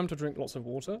good time to drink lots of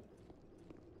water.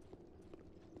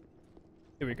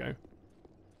 Here we go.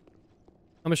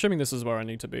 I'm assuming this is where I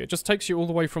need to be. It just takes you all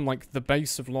the way from, like, the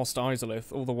base of Lost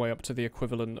Izalith all the way up to the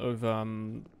equivalent of,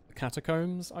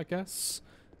 catacombs, I guess.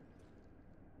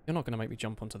 You're not going to make me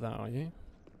jump onto that, are you?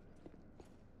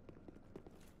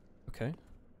 Okay.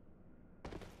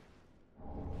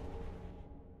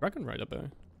 Dragon Rider bow.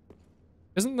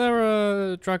 Isn't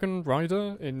there a Dragon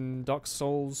Rider in Dark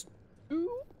Souls 2?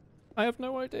 I have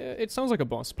no idea. It sounds like a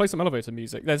boss. Play some elevator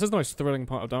music. This is the most thrilling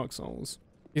part of Dark Souls.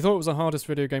 You thought it was the hardest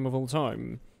video game of all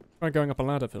time. Try going up a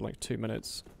ladder for like 2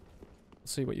 minutes.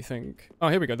 Let's see what you think. Oh,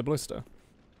 here we go, the ballista.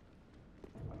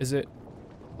 Is it,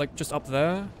 like, just up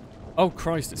there? Oh,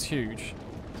 Christ, it's huge.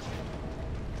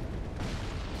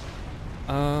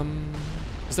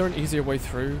 Is there an easier way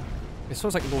through? It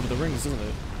feels like Lord of the Rings, doesn't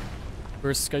it?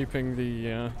 We're escaping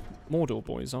the Mordor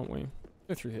boys, aren't we?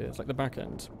 Go through here. It's like the back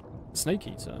end. Snake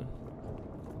Eater.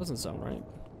 Doesn't sound right.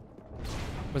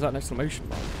 Where's that an exclamation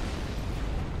mark?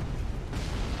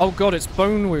 Oh god, it's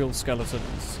bone wheel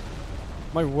skeletons.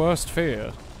 My worst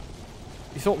fear.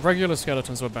 You thought regular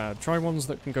skeletons were bad. Try ones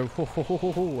that can go ho ho ho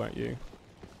ho ho at you.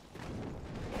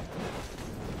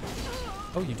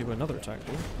 Oh, you do another attack,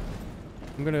 dude.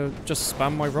 I'm gonna just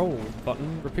spam my roll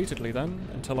button repeatedly then,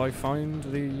 until I find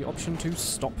the option to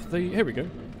stop the... Here we go.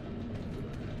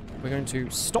 We're going to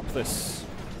stop this.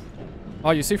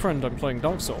 Ah, you see, friend, I'm playing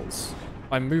Dark Souls.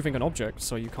 I'm moving an object,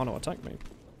 so you cannot attack me.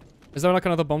 Is there like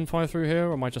another bonfire through here,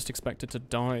 or am I just expected to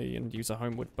die and use a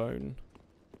homeward bone?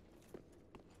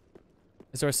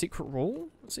 Is there a secret wall?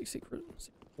 Secret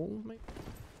wall, maybe?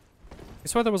 I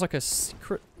swear there was like a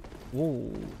secret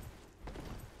wall.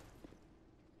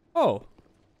 Oh!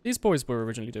 These boys were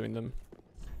originally doing them.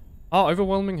 Ah,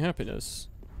 overwhelming happiness.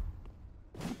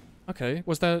 Okay,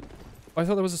 was there... I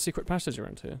thought there was a secret passage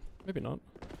around here. Maybe not.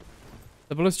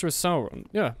 The ballista is Sauron.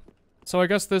 Yeah. So I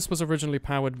guess this was originally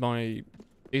powered by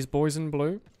these boys in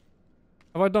blue.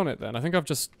 Have I done it then? I think I've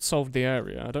just solved the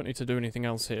area. I don't need to do anything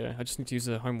else here. I just need to use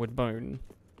a homeward bone.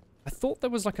 I thought there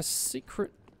was like a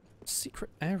secret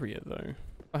area though.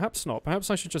 Perhaps not. Perhaps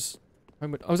I should just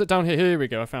homeward. Oh, is it down here? Here we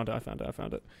go. I found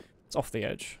it. It's off the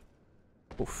edge.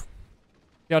 Oof.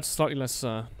 Yeah, it's slightly less,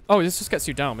 Oh, this just gets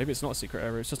you down. Maybe it's not a secret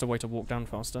area. It's just a way to walk down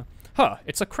faster. Huh,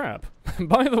 it's a crab.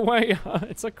 By the way,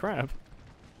 it's a crab.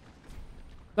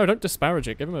 No, don't disparage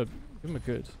it. Give him a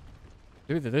good.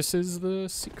 Either this is the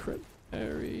secret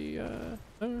area.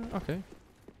 Oh, okay.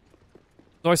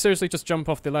 Do I seriously just jump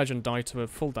off the ledge and die to a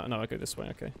full No, I go this way,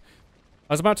 okay.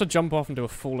 I was about to jump off and do a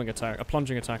plunging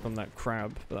attack on that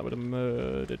crab, but that would have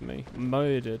murdered me.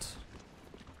 Murdered.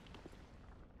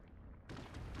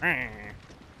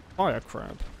 Fire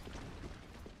crab.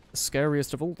 The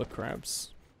scariest of all the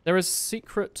crabs. There is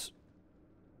secret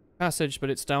passage, but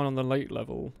it's down on the late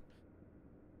level.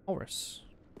 Horus.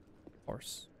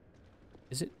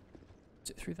 Is it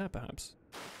through there, perhaps?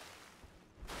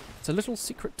 It's a little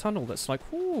secret tunnel that's like,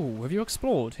 ooh, have you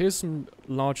explored? Here's some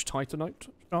large titanite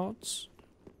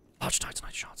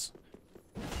shards.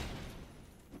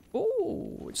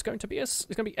 Ooh, it's going to be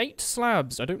 8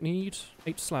 slabs. I don't need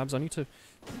 8 slabs. I need to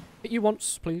hit you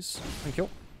once, please. Thank you.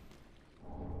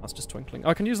 That's just twinkling.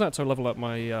 I can use that to level up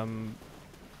my, Yeah,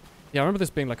 I remember this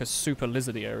being like a super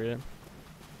lizardy area.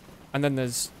 And then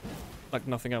there's, like,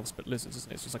 nothing else but lizards,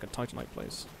 isn't it? It's just like a titanite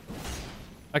place.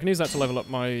 I can use that to level up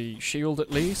my shield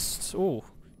at least. Ooh,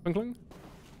 twinkling.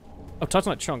 Oh,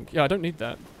 titanite chunk. Yeah, I don't need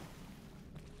that.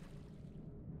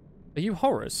 Are you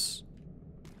Horus?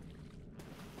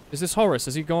 Is this Horus?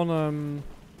 Has he gone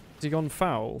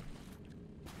foul?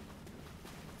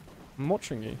 I'm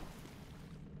watching you.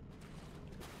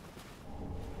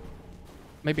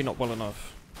 Maybe not well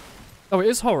enough. Oh, it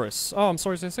is Horus. Oh, I'm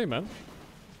sorry to say, man.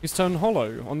 He's turned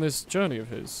hollow on this journey of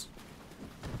his.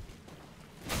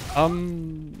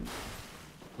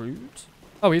 Rude?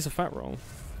 Oh, he's a fat roll.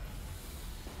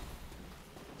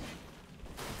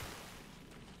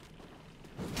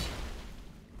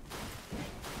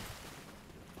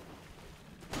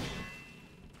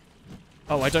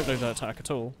 Oh, I don't know that attack at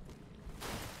all.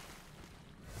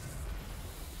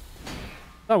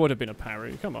 That would have been a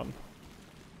parry, come on.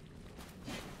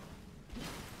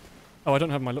 Oh, I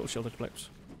don't have my little shield deflect.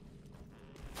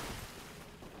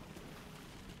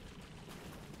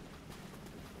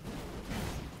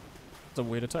 That's a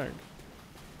weird attack.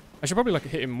 I should probably like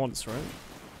hit him once, right?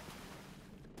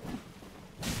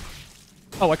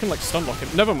 Oh, I can like stun lock him.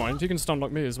 Never mind, he can stun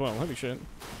lock me as well. Holy shit.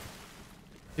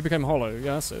 He became hollow.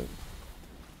 Yeah, that's it.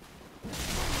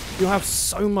 You have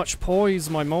so much poise,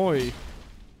 my moi.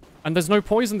 And there's no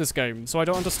poise in this game, so I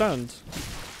don't understand.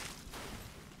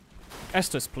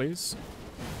 Estus, please.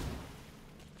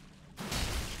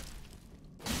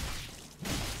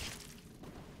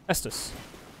 Estus.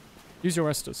 Use your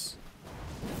Estus.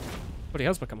 But he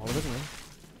has become hollow, doesn't he?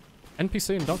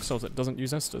 NPC in Dark Souls that doesn't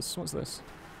use Estus. What's this?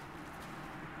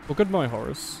 Well, goodbye,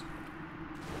 Horus.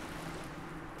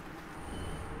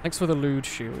 Thanks for the lewd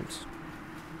shield.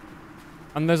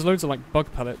 And there's loads of like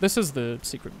bug pellet. This is the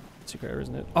secret area,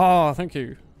 isn't it? Oh, thank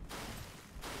you.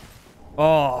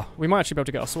 Oh, we might actually be able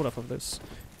to get our sword off of this.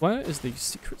 Where is the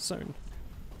secret zone?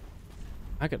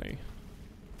 Agony.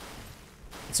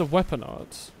 It's a weapon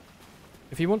art.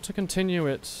 If you want to continue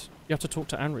it, you have to talk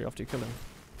to Anri after you kill him.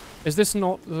 Is this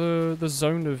not the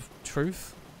zone of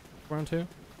truth around here?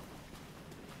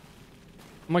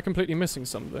 Am I completely missing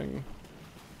something?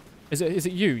 Is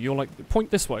it you? You're like,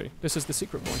 point this way. This is the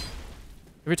secret point.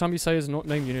 Every time you say his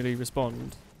name, you nearly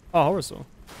respond. Oh, Horasaur.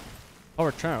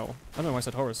 Chow. I don't know why I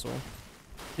said Horasaur.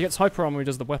 He gets hyper armor when he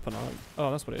does the weapon art.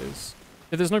 Oh, that's what it is.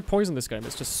 If there's no poison in this game,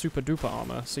 it's just super duper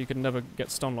armor, so you can never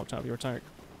get stun locked out of your attack.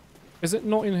 Is it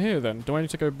not in here then? Do I need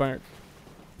to go back?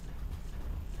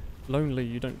 Lonely,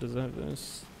 you don't deserve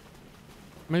this.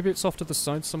 Maybe it's off to the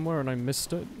side somewhere and I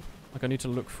missed it. Like I need to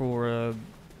look for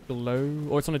below,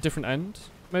 or it's on a different end,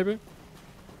 maybe?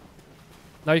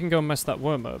 Now you can go and mess that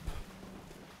worm up.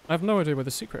 I have no idea where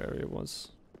the secret area was.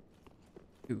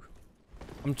 Ooh.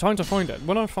 I'm trying to find it.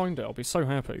 When I find it, I'll be so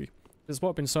happy. This is what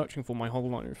I've been searching for my whole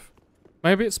life.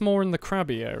 Maybe it's more in the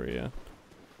crabby area.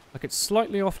 Like it's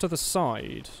slightly off to the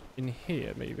side. In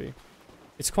here, maybe.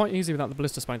 It's quite easy without the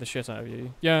ballista spying the shit out of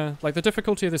you. Yeah, like the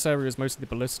difficulty of this area is mostly the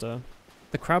ballista.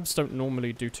 The crabs don't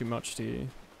normally do too much to you.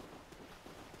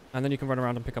 And then you can run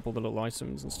around and pick up all the little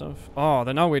items and stuff. Oh,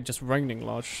 then now we're just raining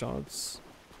large shards.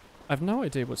 I have no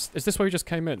idea what's... Is this where we just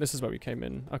came in? This is where we came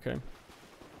in. Okay.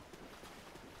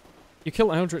 You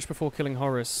kill Eldritch before killing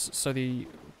Horus, so the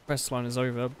quest line is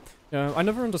over. Yeah, I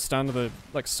never understand the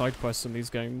like side quests in these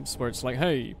games where it's like,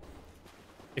 hey,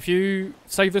 if you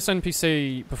save this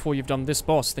NPC before you've done this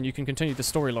boss, then you can continue the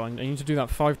storyline, and you need to do that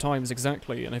 5 times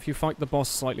exactly, and if you fight the boss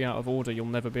slightly out of order, you'll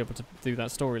never be able to do that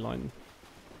storyline.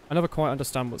 I never quite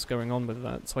understand what's going on with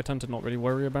that, so I tend to not really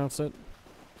worry about it.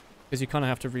 Because you kind of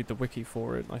have to read the wiki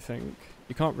for it, I think.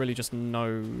 You can't really just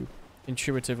know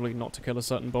intuitively not to kill a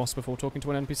certain boss before talking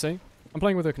to an NPC. I'm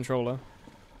playing with a controller.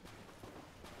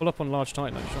 Pull up on large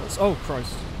titanite shots. Oh,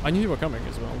 Christ. I knew you were coming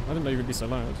as well. I didn't know you would be so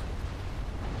loud.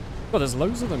 God, there's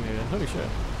loads of them here. Holy shit.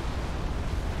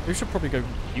 We should probably go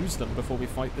use them before we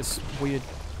fight this weird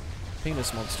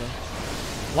penis monster.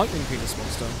 Lightning penis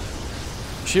monster.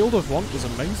 Shield of Want was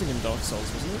amazing in Dark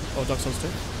Souls, wasn't it? Or Dark Souls 2.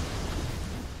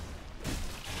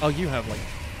 Oh, you have, like,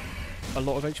 a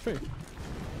lot of HP.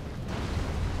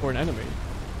 Or an enemy.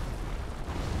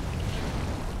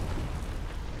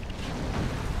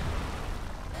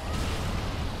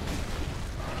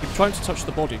 Keep trying to touch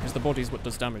the body, because the body's what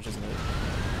does damage, isn't it?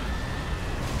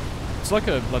 It's like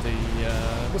a bloody,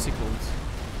 what's he called?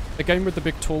 A game with the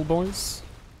big tall boys?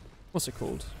 What's it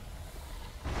called?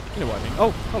 You know what I mean. Oh,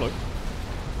 hello.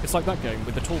 It's like that game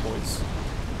with the tall boys.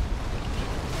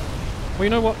 Well, you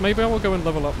know what? Maybe I will go and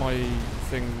level up my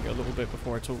thing a little bit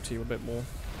before I talk to you a bit more.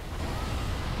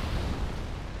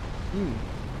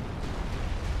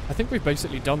 I think we've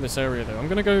basically done this area though. I'm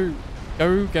gonna go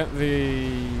get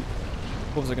the...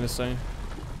 What was I gonna say?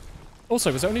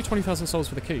 Also, was it only 20,000 souls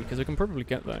for the key? Because we can probably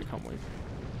get that, can't we?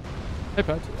 Hey,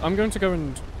 Pet. I'm going to go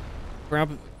and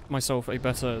grab myself a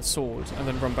better sword and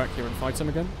then run back here and fight him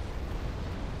again.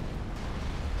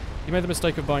 You made the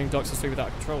mistake of buying Dark Souls 3 without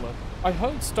a controller. I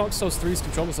heard Dark Souls 3's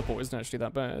controller support isn't actually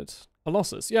that bad.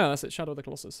 Colossus. Yeah, that's it. Shadow of the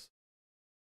Colossus.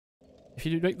 If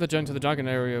you make the journey to the dragon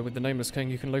area with the Nameless King,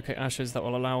 you can locate ashes that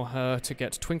will allow her to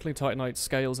get twinkling titanite,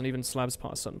 scales, and even slabs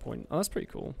past a certain point. Oh, that's pretty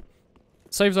cool.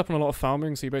 Saves up on a lot of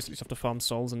farming, so you basically just have to farm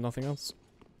souls and nothing else.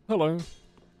 Hello.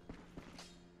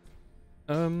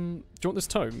 Do you want this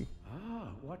tome? Ah,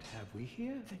 what have we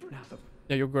here?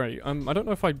 Yeah, you're great. I don't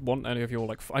know if I want any of your,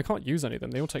 like, I can't use any of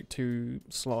them. They all take 2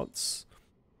 slots.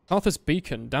 Arthur's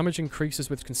Beacon. Damage increases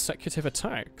with consecutive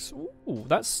attacks. Ooh,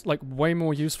 that's, like, way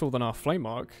more useful than our Flame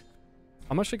Arc.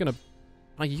 I'm actually gonna...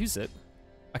 I use it.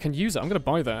 I can use it. I'm gonna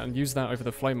buy that and use that over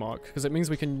the Flame Arc, because it means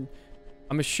we can...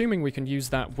 I'm assuming we can use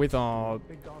that with our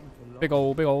big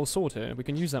old sword here. We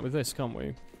can use that with this, can't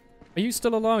we? Are you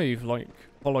still alive, like,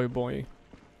 Hollow Boy?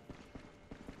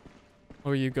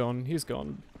 Or are you gone? He's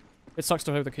gone. It sucks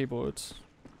to have the keyboard.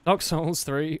 Dark Souls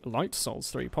 3, Light Souls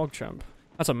 3, PogChamp.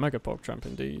 That's a mega PogChamp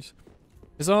indeed.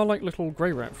 Is our, like, little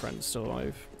grey rat friend still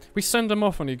alive? We send him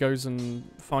off when he goes and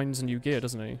finds new gear,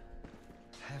 doesn't he?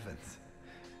 Heavens,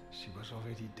 she was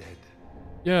already dead.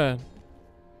 Yeah.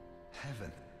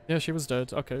 Heaven. Yeah, she was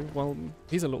dead. Okay, well,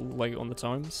 he's a little late on the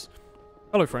times.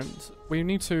 Hello, friend. We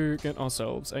need to get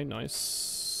ourselves a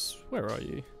nice... Where are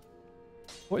you?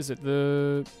 What is it?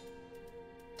 The...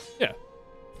 Yeah.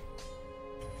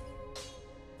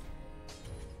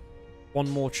 One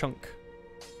more chunk.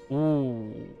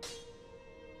 Ooh.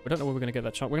 We don't know where we're going to get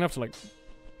that chunk. We're going to have to, like,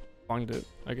 find it,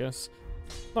 I guess.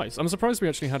 Nice. I'm surprised we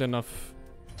actually had enough...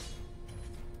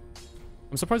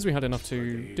 I'm surprised we had enough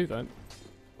to do that.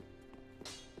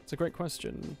 It's a great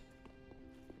question.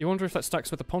 You wonder if that stacks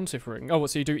with the Pontiff Ring. Oh,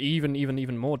 so you do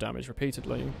even more damage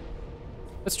repeatedly.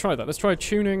 Let's try that. Let's try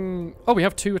tuning... Oh, we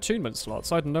have 2 attunement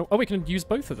slots. I don't know. Oh, we can use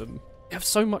both of them. We have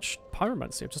so much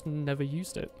pyromancy. I've just never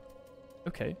used it.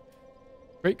 Okay.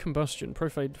 Great Combustion.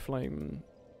 Profane Flame.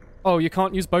 Oh, you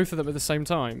can't use both of them at the same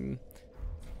time.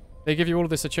 They give you all of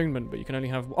this attunement, but you can only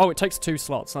have... Oh, it takes 2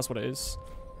 slots. That's what it is.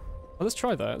 Well, let's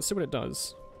try that. Let's see what it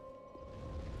does.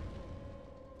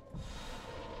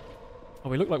 Oh,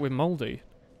 we look like we're mouldy.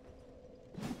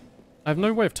 I have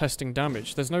no way of testing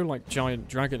damage. There's no, like, giant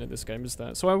dragon in this game, is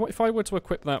there? So if I were to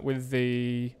equip that with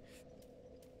the...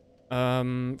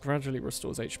 gradually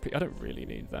restores HP. I don't really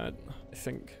need that, I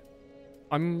think.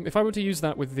 If I were to use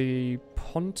that with the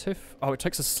Pontiff... Oh, it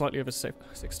takes us slightly over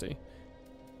 60.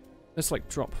 Let's, like,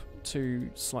 drop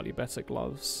to slightly better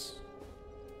gloves.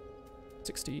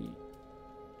 60...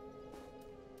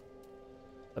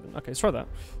 7. Okay, let's try that.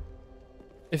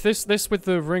 If this with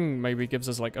the ring maybe gives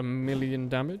us like 1,000,000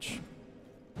 damage.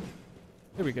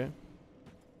 Here we go.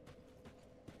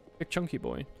 Big chunky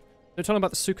boy. They're telling about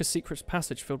the Suka Secrets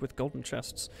passage filled with golden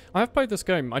chests. I have played this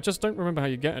game. I just don't remember how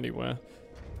you get anywhere.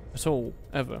 At all.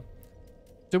 Ever.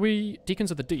 Do we...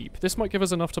 Deacons of the Deep. This might give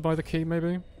us enough to buy the key,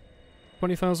 maybe?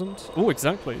 20,000? Oh,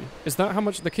 exactly. Is that how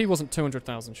much... The key wasn't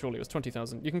 200,000, surely. It was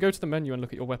 20,000. You can go to the menu and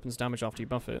look at your weapon's damage after you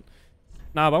buff it.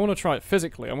 Nah, but I want to try it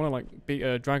physically. I want to, like, beat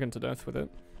a dragon to death with it.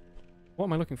 What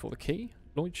am I looking for? The key?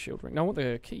 Lloyd's shield ring. No, I want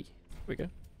the key. Here we go.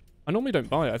 I normally don't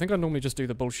buy it. I think I normally just do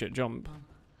the bullshit jump.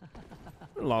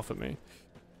 Don't laugh at me.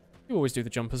 You always do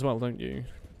the jump as well, don't you?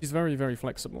 He's very, very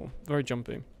flexible. Very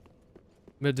jumpy.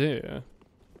 Medea.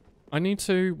 I need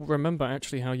to remember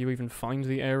actually how you even find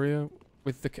the area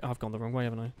with the... I've gone the wrong way,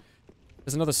 haven't I?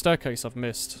 There's another staircase I've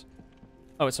missed.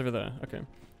 Oh, it's over there. Okay.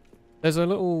 There's a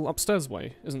little upstairs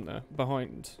way, isn't there?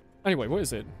 Behind. Anyway, what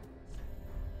is it?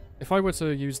 If I were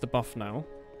to use the buff now...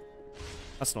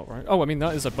 That's not right. Oh, I mean,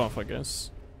 that is a buff, I guess.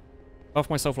 Buff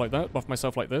myself like that. Buff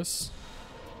myself like this.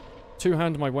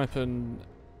 Two-hand my weapon...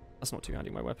 That's not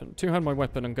two-handing my weapon. Two-hand my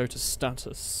weapon and go to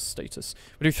status.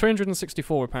 We do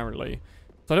 364, apparently.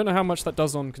 So I don't know how much that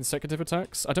does on consecutive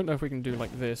attacks. I don't know if we can do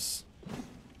like this.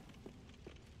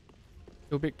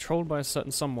 You'll be trolled by a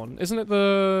certain someone. Isn't it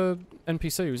the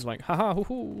NPC who's like, haha, hoo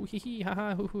hoo, hee hee,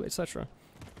 haha, hoo hoo, etc.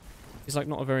 He's like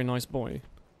not a very nice boy.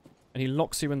 And he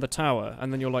locks you in the tower,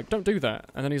 and then you're like, don't do that.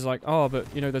 And then he's like, oh, but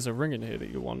you know, there's a ring in here that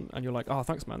you want. And you're like, oh,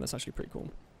 thanks, man, that's actually pretty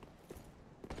cool.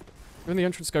 When the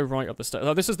entrance go right up the stairs.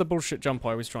 Oh, this is the bullshit jump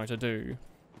I always try to do.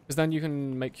 Because then you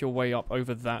can make your way up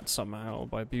over that somehow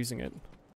by abusing it.